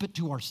can't keep it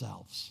to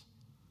ourselves.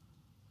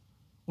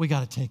 We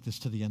got to take this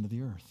to the end of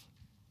the earth.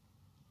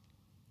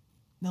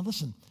 Now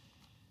listen,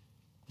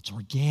 It's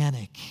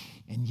organic,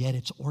 and yet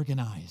it's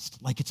organized.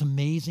 Like, it's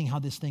amazing how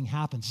this thing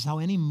happens. It's how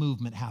any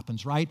movement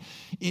happens, right?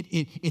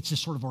 It's this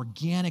sort of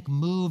organic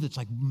move. It's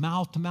like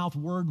mouth-to-mouth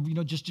word,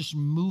 just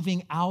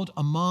moving out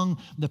among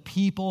the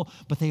people.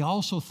 But they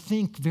also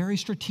think very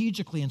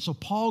strategically. And so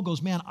Paul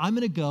goes, man, I'm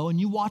going to go, and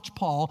you watch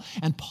Paul,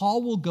 and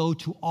Paul will go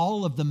to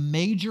all of the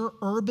major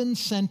urban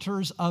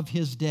centers of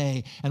his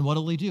day. And what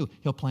will he do?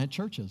 He'll plant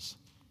churches.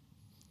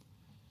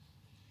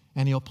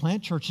 And he'll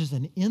plant churches,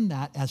 and in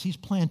that, as he's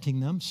planting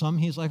them,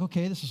 he's like,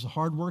 okay, this is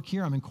hard work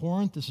here. I'm in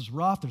Corinth. This is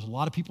rough. There's a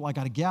lot of people I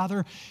got to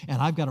gather,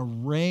 and I've got to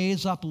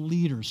raise up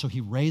leaders. So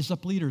he raised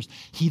up leaders.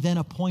 He then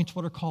appoints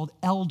what are called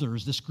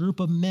elders, this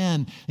group of men.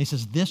 And he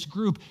says, this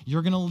group,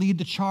 you're going to lead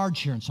the charge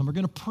here, and some are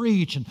going to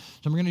preach, and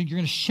some you're going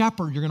to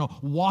shepherd. You're going to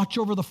watch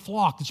over the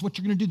flock. This is what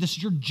you're going to do. This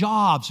is your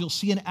job. So you'll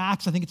see in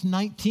Acts, I think it's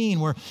 19,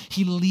 where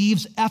he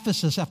leaves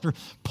Ephesus after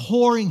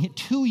pouring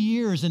 2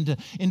 years into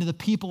the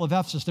people of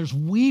Ephesus. There's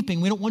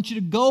weeping. We don't want you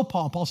to go,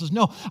 Paul. And Paul says,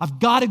 no, I've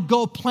got to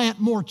go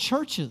plant more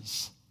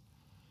churches.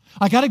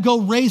 I got to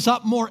go raise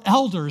up more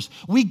elders.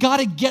 We got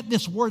to get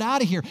this word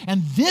out of here.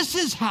 And this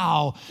is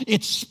how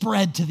it's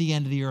spread to the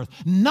end of the earth.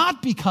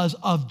 Not because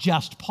of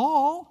just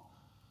Paul.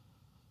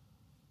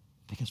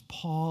 Because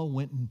Paul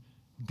went and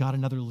got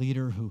another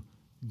leader who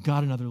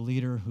got another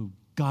leader who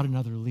got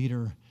another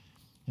leader.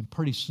 And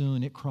pretty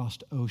soon it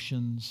crossed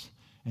oceans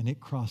and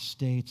it crossed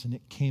states and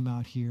it came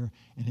out here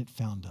and it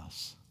found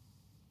us.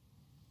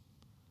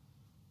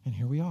 And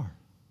here we are.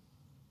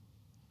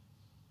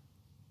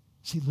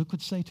 See, Luke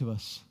would say to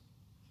us,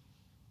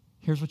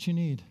 here's what you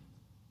need.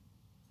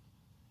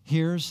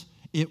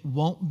 It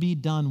won't be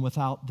done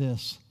without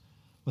this,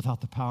 without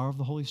the power of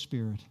the Holy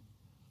Spirit,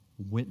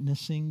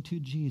 witnessing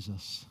to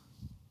Jesus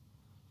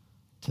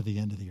to the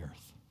end of the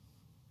earth.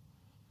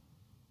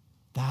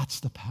 That's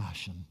the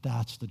passion.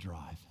 That's the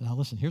drive. Now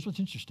listen, here's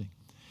what's interesting.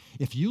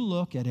 If you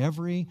look at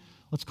every,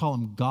 let's call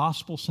them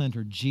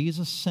gospel-centered,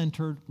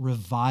 Jesus-centered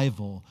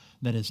revival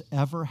that has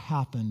ever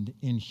happened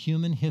in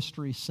human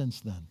history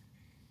since then,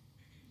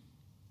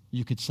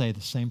 you could say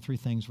the same three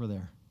things were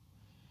there.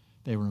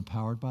 They were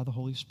empowered by the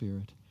Holy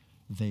Spirit.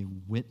 They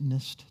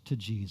witnessed to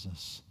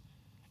Jesus,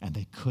 and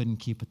they couldn't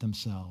keep it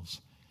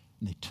themselves,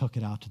 and they took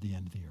it out to the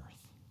end of the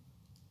earth.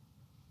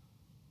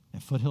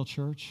 At Foothill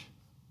Church,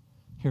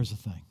 here's the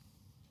thing.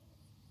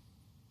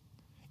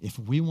 If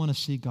we want to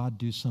see God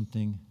do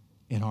something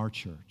in our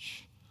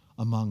church,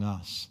 among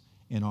us,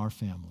 in our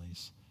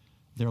families,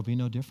 there'll be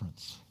no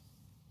difference.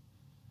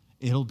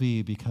 It'll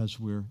be because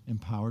we're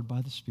empowered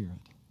by the Spirit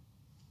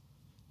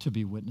to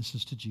be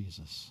witnesses to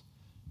Jesus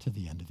to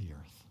the end of the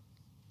earth.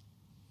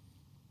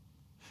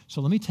 So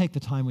let me take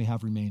the time we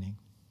have remaining,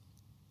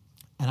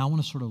 and I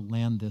want to sort of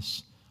land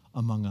this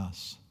among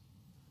us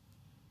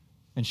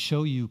and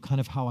show you kind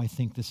of how I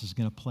think this is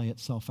going to play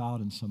itself out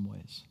in some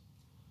ways.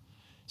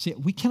 See,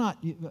 we cannot,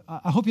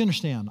 I hope you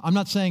understand. I'm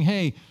not saying,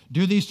 hey,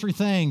 do these three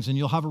things and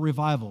you'll have a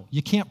revival.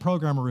 You can't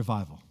program a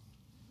revival.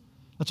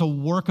 That's a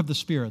work of the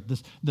Spirit.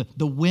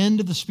 The wind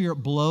of the Spirit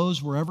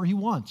blows wherever He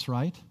wants,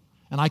 right?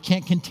 And I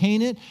can't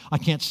contain it. I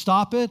can't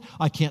stop it.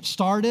 I can't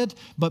start it.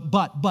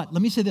 But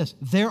let me say this.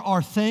 There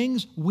are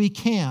things we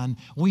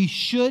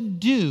should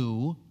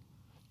do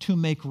to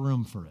make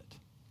room for it.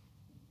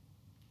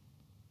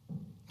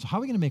 So how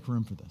are we going to make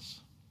room for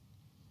this?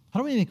 How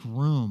do we make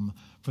room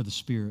for the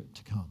Spirit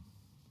to come?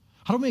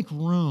 How do we make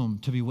room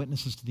to be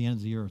witnesses to the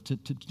ends of the earth, to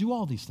do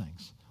all these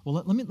things?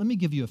 Well, let me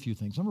give you a few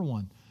things. Number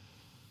one,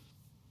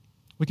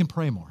 we can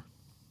pray more.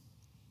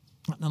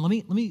 Now, let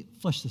me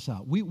flesh this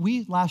out.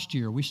 We last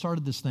year, we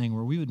started this thing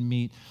where we would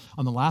meet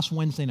on the last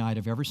Wednesday night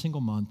of every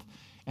single month,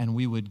 and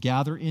we would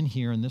gather in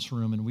here in this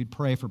room, and we'd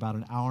pray for about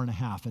an hour and a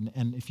half. And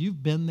if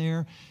you've been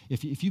there,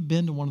 if you've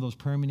been to one of those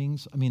prayer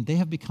meetings, I mean, they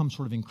have become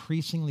sort of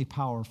increasingly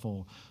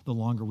powerful the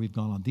longer we've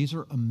gone on. These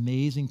are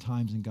amazing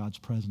times in God's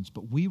presence,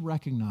 but we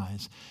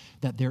recognize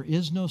that there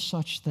is no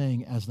such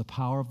thing as the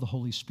power of the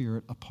Holy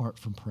Spirit apart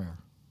from prayer.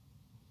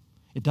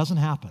 It doesn't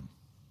happen.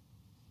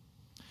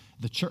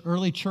 The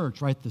early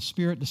church, right, the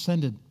Spirit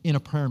descended in a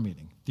prayer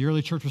meeting. The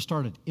early church was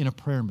started in a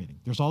prayer meeting.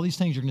 There's all these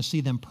things you're going to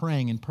see them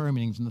praying in prayer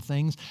meetings and the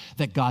things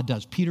that God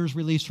does. Peter's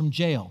released from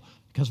jail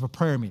because of a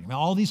prayer meeting. Now,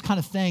 all these kind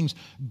of things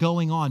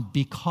going on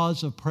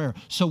because of prayer.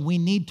 So we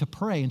need to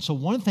pray. And so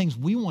one of the things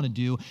we want to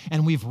do,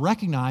 and we've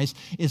recognized,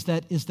 is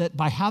that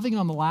by having it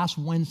on the last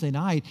Wednesday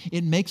night,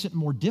 it makes it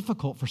more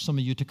difficult for some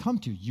of you to come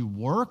to. You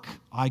work,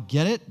 I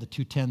get it, the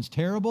 210's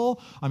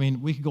terrible. I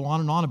mean, we could go on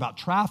and on about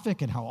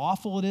traffic and how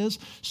awful it is.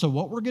 So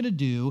what we're going to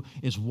do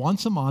is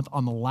once a month,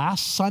 on the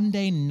last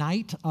Sunday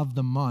night of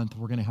the month,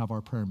 we're going to have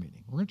our prayer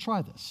meeting. We're going to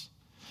try this.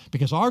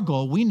 Because our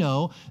goal, we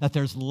know that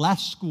there's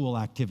less school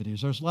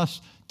activities, there's less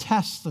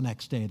tests the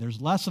next day,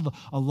 there's less of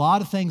a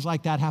lot of things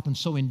like that happen.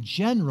 So in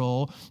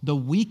general, the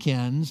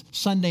weekends,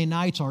 Sunday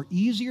nights are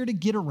easier to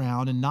get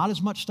around and not as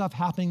much stuff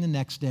happening the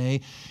next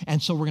day. And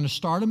so we're going to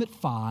start them at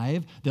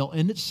 5, they'll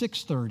end at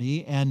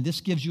 6:30, and this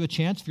gives you a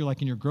chance, if you're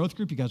like in your growth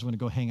group, you guys want to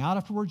go hang out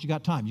afterwards, you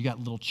got time. You got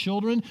little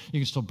children, you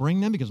can still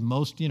bring them because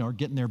most, are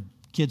getting their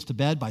kids to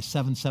bed by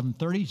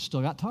 7:30, you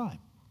still got time.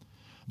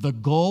 The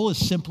goal is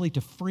simply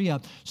to free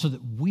up so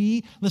that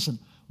listen,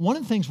 one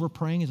of the things we're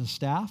praying as a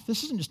staff,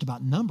 this isn't just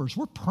about numbers.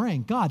 We're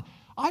praying, God,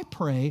 I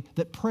pray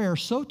that prayer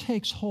so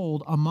takes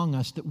hold among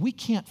us that we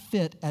can't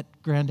fit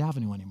at Grand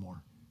Avenue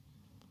anymore.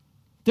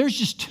 There's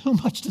just too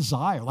much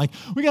desire. Like,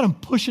 we got them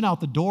pushing out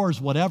the doors,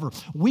 whatever.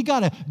 We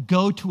got to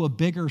go to a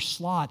bigger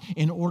slot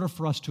in order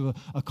for us to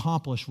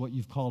accomplish what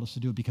you've called us to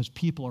do, because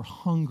people are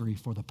hungry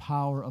for the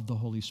power of the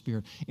Holy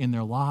Spirit in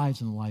their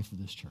lives and the life of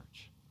this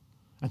church.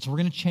 And so we're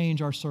going to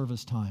change our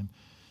service time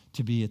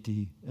to be at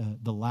the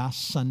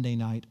last Sunday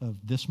night of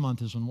this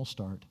month is when we'll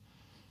start.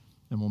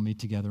 And we'll meet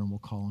together and we'll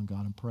call on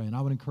God and pray. And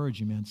I would encourage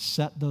you, man,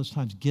 set those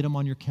times. Get them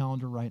on your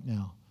calendar right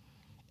now.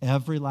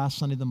 Every last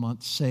Sunday of the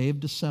month, save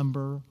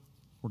December.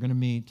 We're going to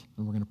meet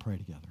and we're going to pray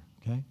together,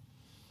 okay? And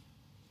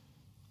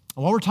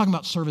while we're talking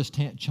about service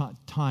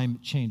time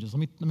changes,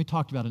 let me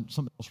talk about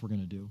something else we're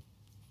going to do.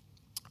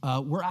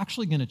 We're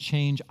actually going to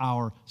change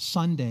our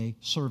Sunday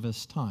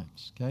service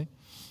times, okay?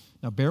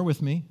 Now, bear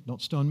with me.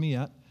 Don't stone me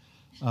yet.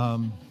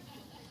 I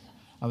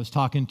was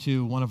talking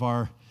to one of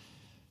our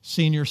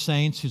senior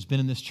saints who's been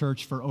in this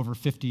church for over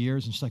 50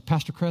 years, and she's like,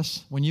 Pastor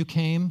Chris, when you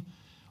came,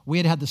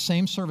 we had the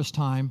same service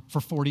time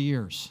for 40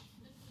 years.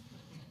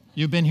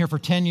 You've been here for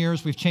 10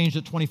 years. We've changed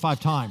it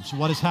 25 times.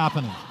 What is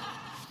happening?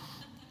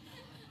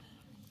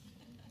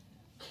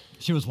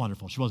 She was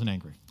wonderful. She wasn't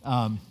angry.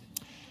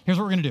 Here's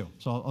what we're going to do.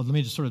 So let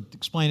me just sort of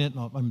explain it, and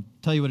I'll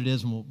tell you what it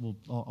is, and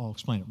I'll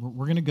explain it.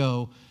 We're going to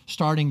go,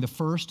 starting the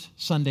first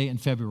Sunday in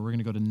February, we're going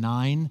to go to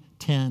 9,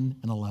 10,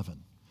 and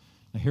 11.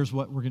 Now, here's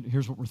what we're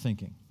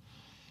thinking.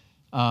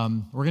 We're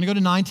going to go to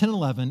 9, 10,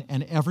 11,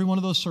 and every one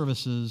of those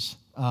services,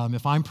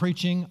 if I'm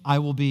preaching, I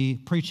will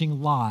be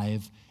preaching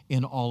live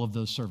in all of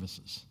those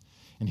services.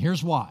 And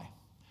here's why.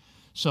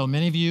 So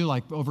many of you,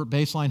 like over at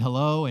Baseline,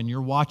 hello, and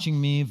you're watching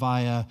me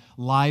via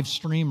live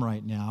stream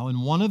right now.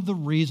 And one of the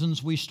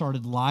reasons we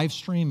started live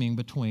streaming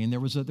there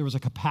was a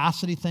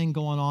capacity thing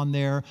going on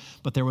there,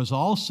 but there was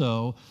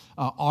also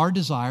our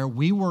desire.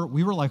 We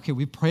were like, okay,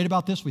 we prayed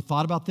about this, we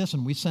thought about this,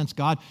 and we sensed,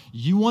 God,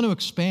 you want to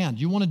expand,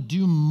 you want to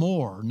do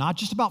more, not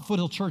just about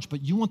Foothill Church,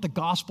 but you want the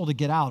gospel to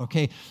get out,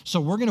 okay?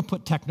 So we're going to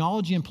put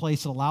technology in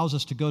place that allows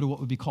us to go to what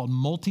would be called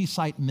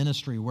multi-site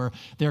ministry, where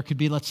there could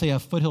be, let's say, a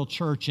Foothill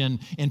Church in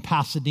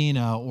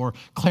Pasadena or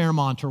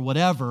Claremont or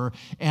whatever,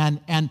 and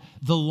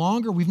the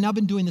longer, we've now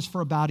been doing this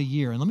for about a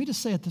year, and let me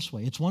just say it this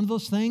way, it's one of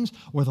those things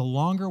where the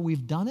longer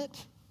we've done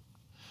it,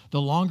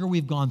 the longer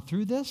we've gone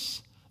through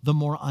this, the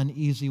more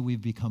uneasy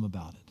we've become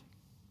about it.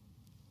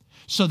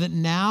 So that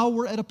now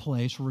we're at a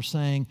place where we're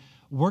saying,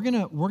 we're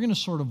gonna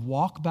sort of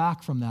walk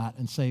back from that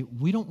and say,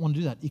 we don't want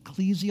to do that.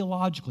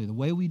 Ecclesiologically, the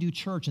way we do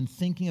church and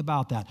thinking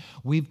about that,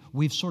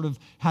 we've sort of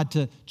had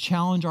to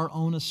challenge our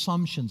own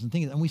assumptions and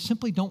things, and we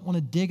simply don't want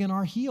to dig in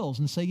our heels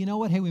and say, you know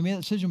what, hey, we made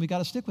a decision, we got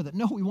to stick with it.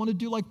 No, we want to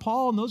do like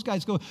Paul and those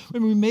guys go,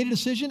 when we made a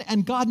decision,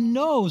 and God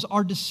knows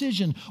our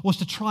decision was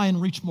to try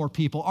and reach more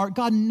people.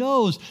 God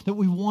knows that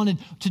we wanted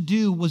to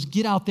do was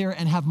get out there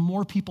and have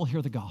more people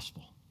hear the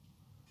gospel.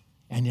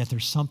 And yet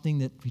there's something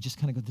that we just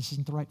kind of go, this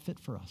isn't the right fit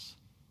for us.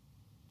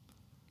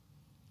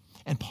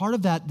 And part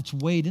of that that's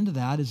weighed into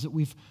that is that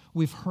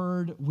we've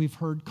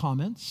heard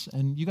comments,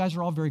 and you guys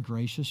are all very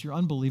gracious. You're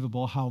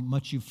unbelievable how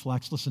much you've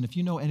flexed. Listen, if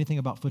you know anything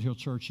about Foothill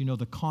Church, you know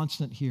the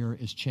constant here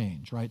is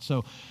change, right?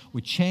 So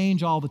we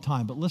change all the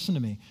time. But listen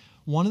to me.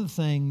 One of the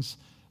things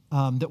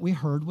that we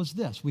heard was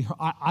this.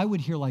 I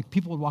would hear, like,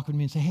 people would walk up to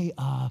me and say, hey,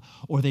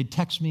 or they'd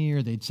text me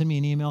or they'd send me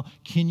an email,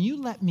 can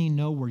you let me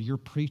know where you're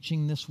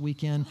preaching this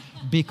weekend?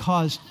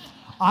 Because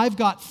I've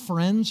got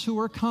friends who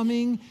are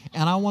coming,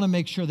 and I want to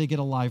make sure they get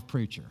a live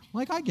preacher.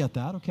 Like, I get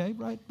that, okay,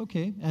 right,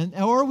 okay.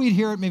 Or we'd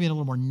hear it maybe in a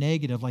little more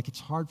negative, like,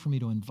 it's hard for me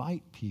to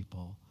invite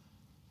people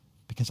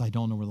because I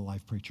don't know where the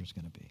live preacher is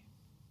going to be.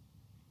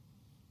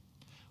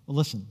 Well,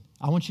 listen,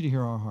 I want you to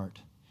hear our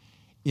heart.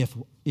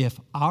 If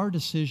our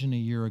decision a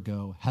year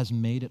ago has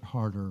made it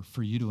harder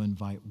for you to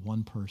invite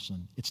one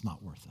person, it's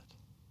not worth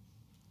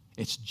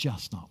it. It's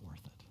just not worth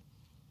it.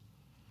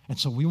 And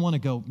so we want to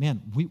go,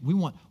 man, we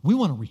want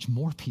to reach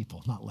more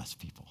people, not less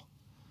people.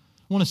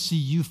 I want to see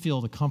you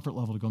feel the comfort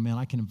level to go, man,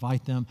 I can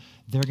invite them.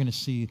 They're going to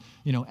see,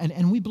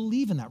 and we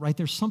believe in that, right?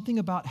 There's something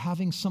about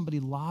having somebody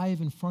live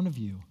in front of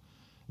you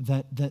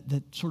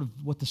that sort of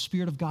what the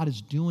Spirit of God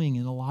is doing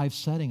in a live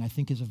setting, I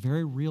think, is a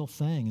very real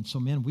thing. And so,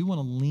 man, we want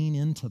to lean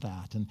into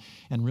that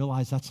and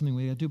realize that's something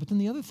we got to do. But then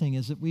the other thing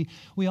is that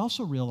we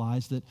also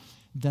realize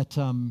that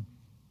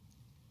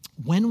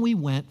when we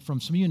went from,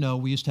 some of you know,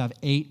 we used to have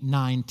 8,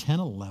 9, 10,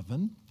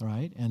 11,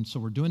 right? And so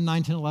we're doing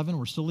 9, 10, 11.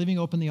 We're still leaving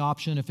open the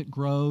option if it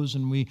grows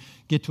and we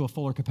get to a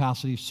fuller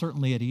capacity,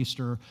 certainly at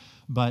Easter.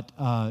 But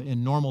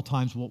in normal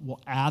times, we'll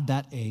add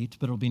that 8,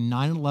 but it'll be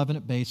 9 and 11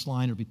 at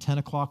Baseline. It'll be 10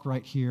 o'clock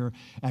right here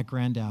at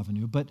Grand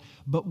Avenue. But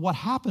what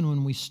happened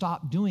when we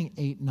stopped doing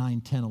 8,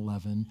 9, 10,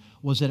 11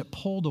 was that it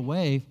pulled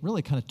away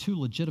really kind of 2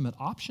 legitimate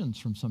options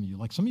from some of you.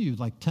 Like some of you,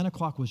 like 10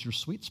 o'clock was your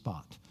sweet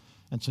spot.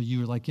 And so you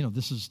were like,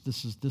 this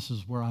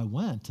is where I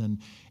went, and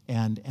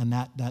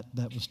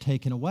that was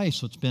taken away.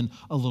 So it's been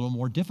a little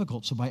more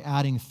difficult. So by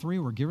adding 3,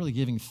 we're really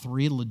giving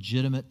 3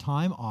 legitimate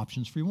time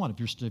options for you. One,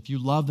 if you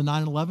love the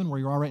 9/11 where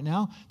you are right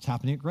now, it's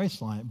happening at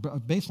Baseline.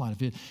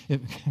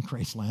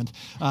 Graceland,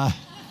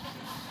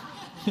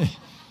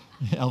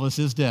 Elvis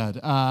is dead.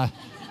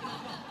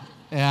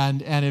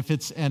 And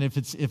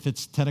if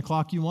it's 10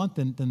 o'clock you want,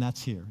 then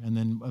that's here. And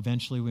then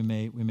eventually we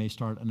may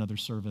start another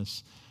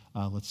service.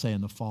 Let's say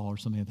in the fall or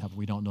something like that, but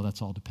we don't know.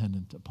 That's all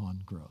dependent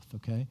upon growth,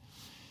 okay?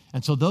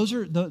 And so those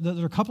are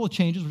a couple of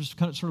changes. We're just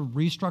kind of sort of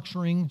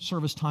restructuring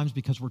service times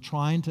because we're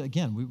trying to,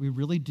 again, we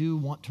really do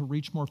want to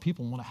reach more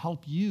people and want to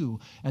help you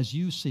as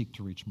you seek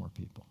to reach more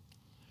people.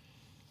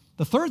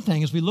 The third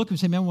thing is we look and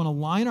say, man, we want to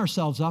line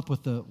ourselves up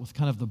with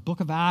kind of the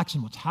book of Acts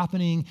and what's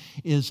happening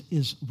is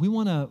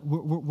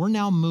we're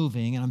now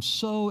moving, and I'm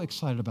so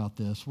excited about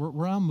this,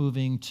 we're now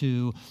moving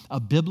to a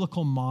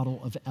biblical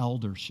model of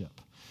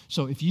eldership.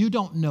 So if you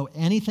don't know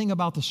anything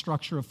about the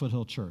structure of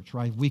Foothill Church,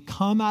 right, we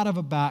come out of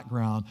a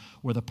background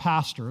where the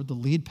pastor, the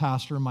lead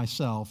pastor and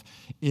myself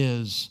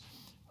is,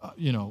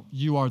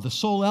 you are the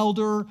sole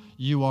elder,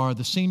 you are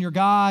the senior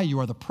guy, you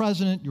are the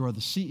president, you are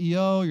the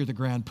CEO, you're the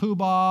grand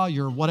poobah,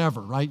 you're whatever,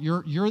 right?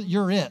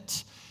 You're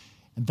it.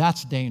 And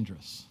that's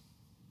dangerous.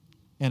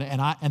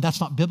 And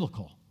that's not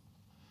biblical.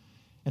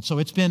 And so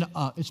it's been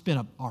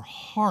our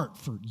heart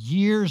for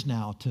years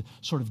now to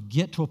sort of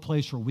get to a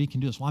place where we can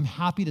do this. Well, I'm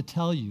happy to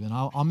tell you, and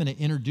I'm going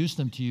to introduce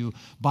them to you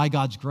by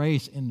God's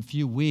grace in a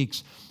few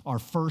weeks, our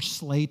first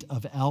slate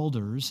of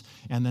elders.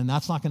 And then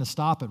that's not going to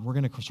stop it. We're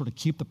going to sort of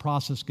keep the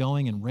process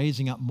going and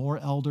raising up more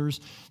elders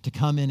to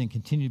come in and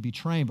continue to be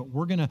trained. But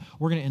we're going to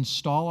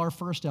install our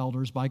first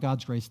elders by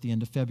God's grace at the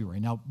end of February.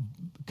 Now,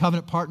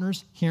 covenant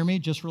partners, hear me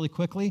just really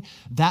quickly.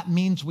 That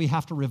means we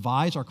have to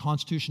revise our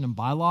constitution and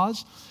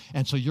bylaws.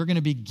 And so you're going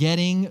to be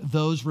getting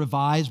those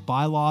revised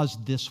bylaws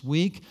this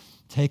week.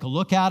 Take a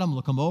look at them,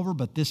 look them over.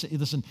 But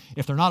listen,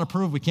 if they're not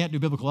approved, we can't do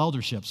biblical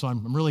eldership. So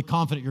I'm really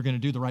confident you're going to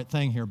do the right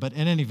thing here. But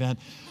in any event,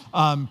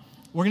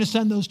 we're going to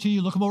send those to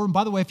you. Look them over. And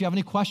by the way, if you have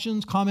any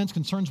questions, comments,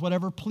 concerns,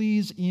 whatever,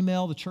 please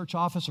email the church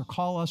office or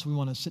call us. We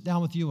want to sit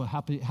down with you. We're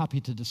happy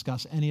to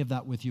discuss any of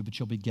that with you, but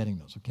you'll be getting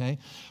those, okay?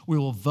 We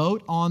will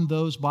vote on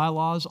those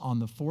bylaws on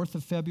the 4th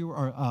of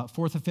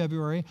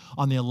February.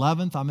 On the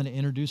 11th, I'm going to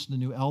introduce the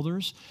new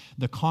elders.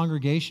 The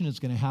congregation is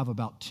going to have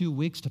about 2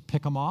 weeks to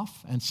pick them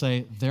off and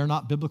say they're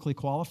not biblically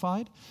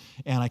qualified.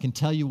 And I can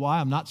tell you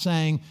why. I'm not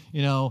saying,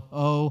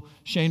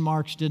 Shane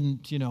Marks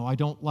didn't, I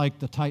don't like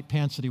the tight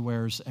pants that he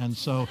wears, and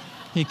so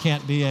he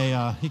can't be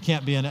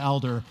an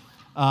elder.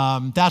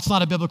 That's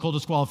not a biblical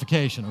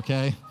disqualification,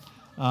 okay?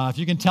 If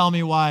you can tell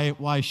me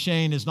why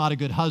Shane is not a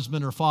good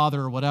husband or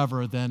father or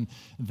whatever, then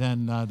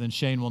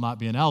Shane will not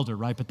be an elder,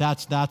 right? But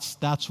that's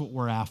what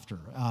we're after.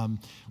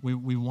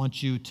 We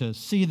want you to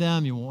see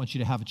them. We want you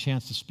to have a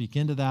chance to speak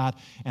into that,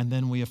 and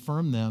then we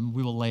affirm them.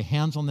 We will lay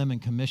hands on them and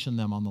commission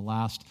them on the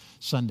last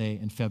Sunday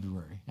in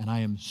February, and I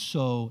am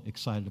so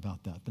excited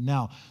about that. But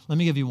now, let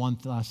me give you one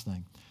last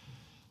thing.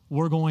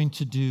 We're going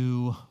to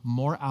do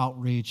more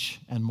outreach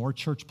and more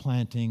church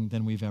planting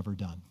than we've ever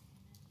done.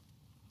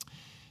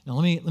 Now,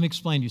 let me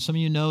explain to you. Some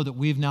of you know that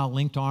we've now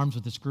linked arms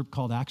with this group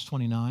called Acts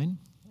 29,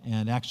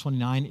 and Acts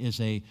 29 is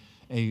a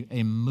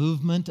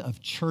movement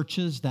of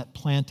churches that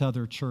plant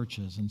other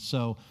churches. And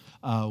so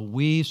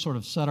we sort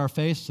of set our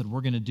face, said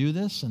we're going to do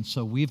this, and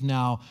so we've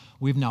now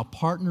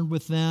partnered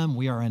with them.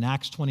 We are an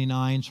Acts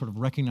 29 sort of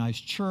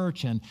recognized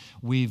church, and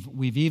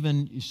we've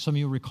even, some of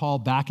you recall,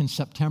 back in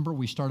September,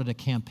 we started a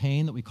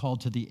campaign that we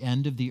called To the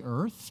End of the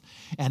Earth,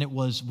 and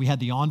we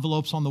had the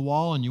envelopes on the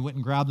wall, and you went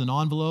and grabbed an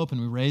envelope,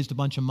 and we raised a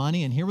bunch of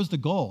money, and here was the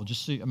goal.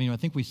 I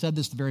think we said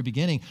this at the very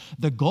beginning.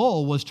 The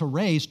goal was to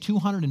raise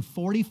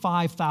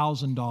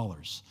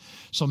 $245,000.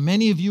 So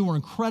many of you were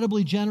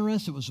incredibly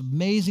generous. It was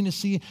amazing to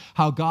see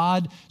how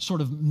God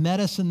sort of met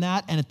us in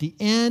that. And at the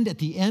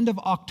end of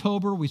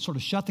October, we sort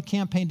of shut the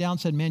campaign down,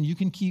 said, man, you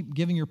can keep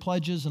giving your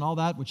pledges and all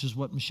that, which is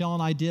what Michelle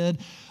and I did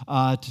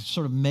to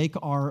sort of make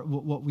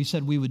what we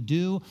said we would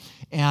do.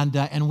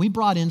 And we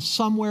brought in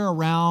somewhere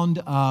around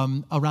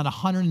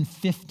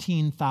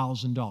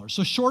 $115,000.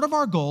 So short of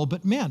our goal,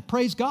 but man,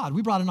 praise God,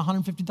 we brought in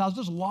 $115,000.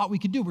 There's a lot we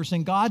could do. We're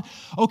saying, God,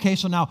 okay,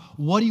 so now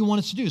what do you want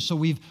us to do? So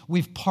we've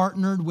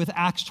partnered with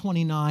Acts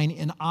 29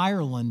 in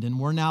Ireland, and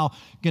we're now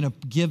going to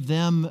give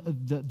them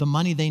the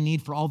money they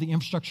need for all the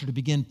infrastructure to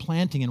begin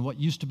planting. And what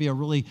used to be a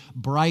really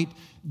bright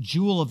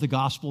jewel of the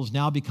gospel has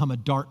now become a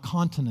dark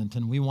continent,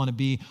 and we want to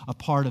be a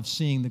part of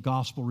seeing the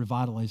gospel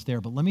revitalized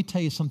there. But let me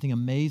tell you something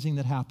amazing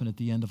that happened at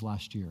the end of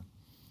last year.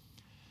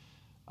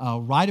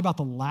 Right about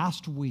the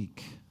last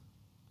week,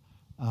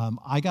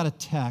 I got a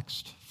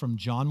text from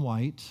John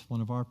White,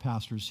 one of our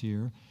pastors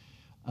here,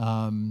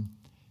 and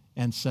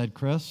said,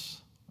 Chris,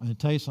 I'm going to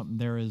tell you something.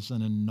 There is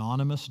an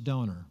anonymous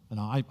donor.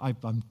 And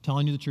I'm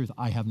telling you the truth.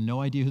 I have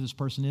no idea who this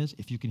person is.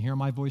 If you can hear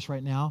my voice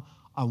right now,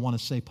 I want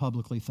to say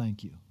publicly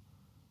thank you.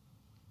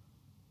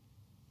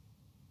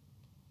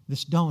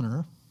 This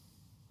donor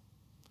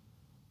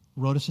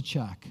wrote us a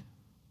check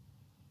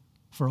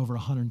for over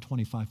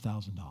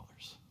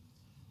 $125,000.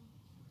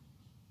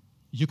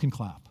 You can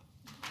clap.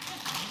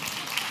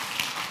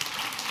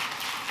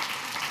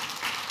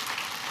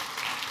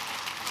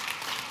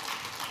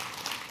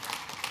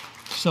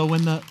 So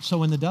when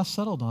the dust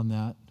settled on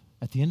that,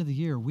 at the end of the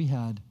year, we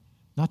had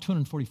not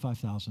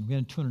 245,000, we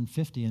had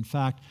 250. In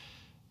fact,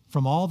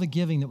 from all the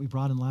giving that we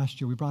brought in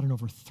last year, we brought in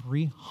over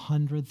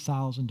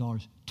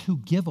 $300,000 to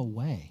give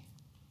away.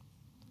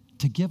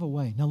 To give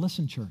away. Now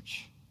listen,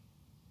 church.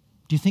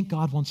 Do you think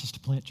God wants us to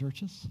plant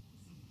churches?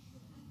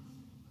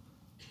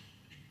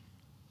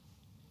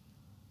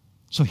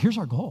 So here's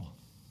our goal.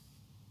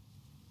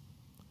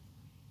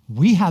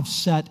 We have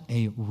set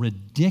a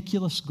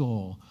ridiculous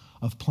goal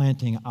of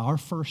planting our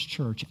first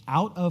church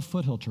out of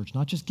Foothill Church,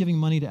 not just giving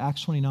money to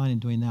Acts 29 and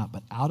doing that,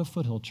 but out of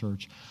Foothill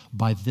Church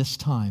by this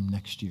time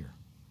next year.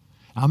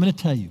 I'm going to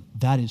tell you,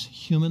 that is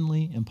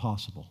humanly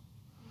impossible.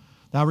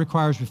 That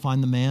requires we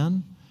find the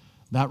man,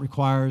 that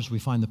requires we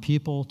find the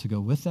people to go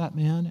with that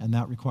man, and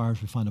that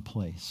requires we find a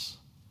place.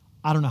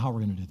 I don't know how we're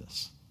going to do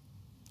this.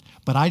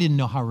 But I didn't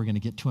know how we were going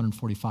to get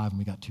 245 and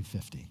we got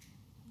 250.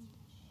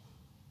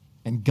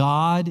 And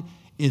God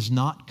is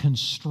not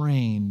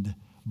constrained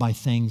by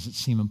things that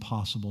seem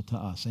impossible to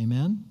us.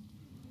 Amen?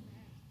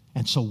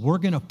 And so we're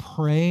going to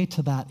pray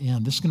to that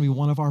end. This is going to be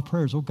one of our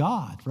prayers. Oh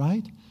God,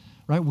 right?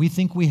 Right? We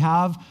think we've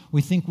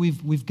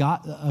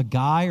got a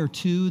guy or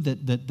two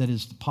that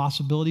is the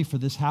possibility for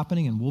this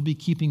happening, and we'll be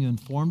keeping you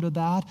informed of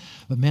that.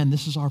 But man,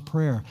 this is our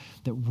prayer,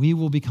 that we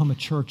will become a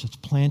church that's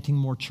planting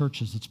more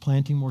churches, that's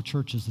planting more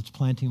churches, that's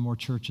planting more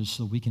churches,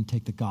 so we can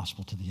take the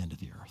gospel to the end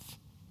of the earth.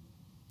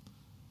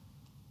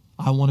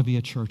 I want to be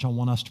a church. I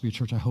want us to be a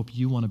church. I hope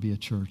you want to be a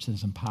church that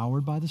is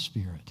empowered by the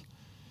Spirit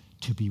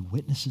to be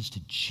witnesses to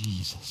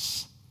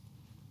Jesus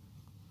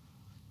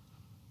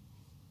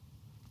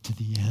to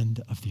the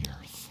end of the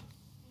earth.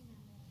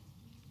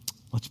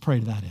 Let's pray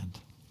to that end.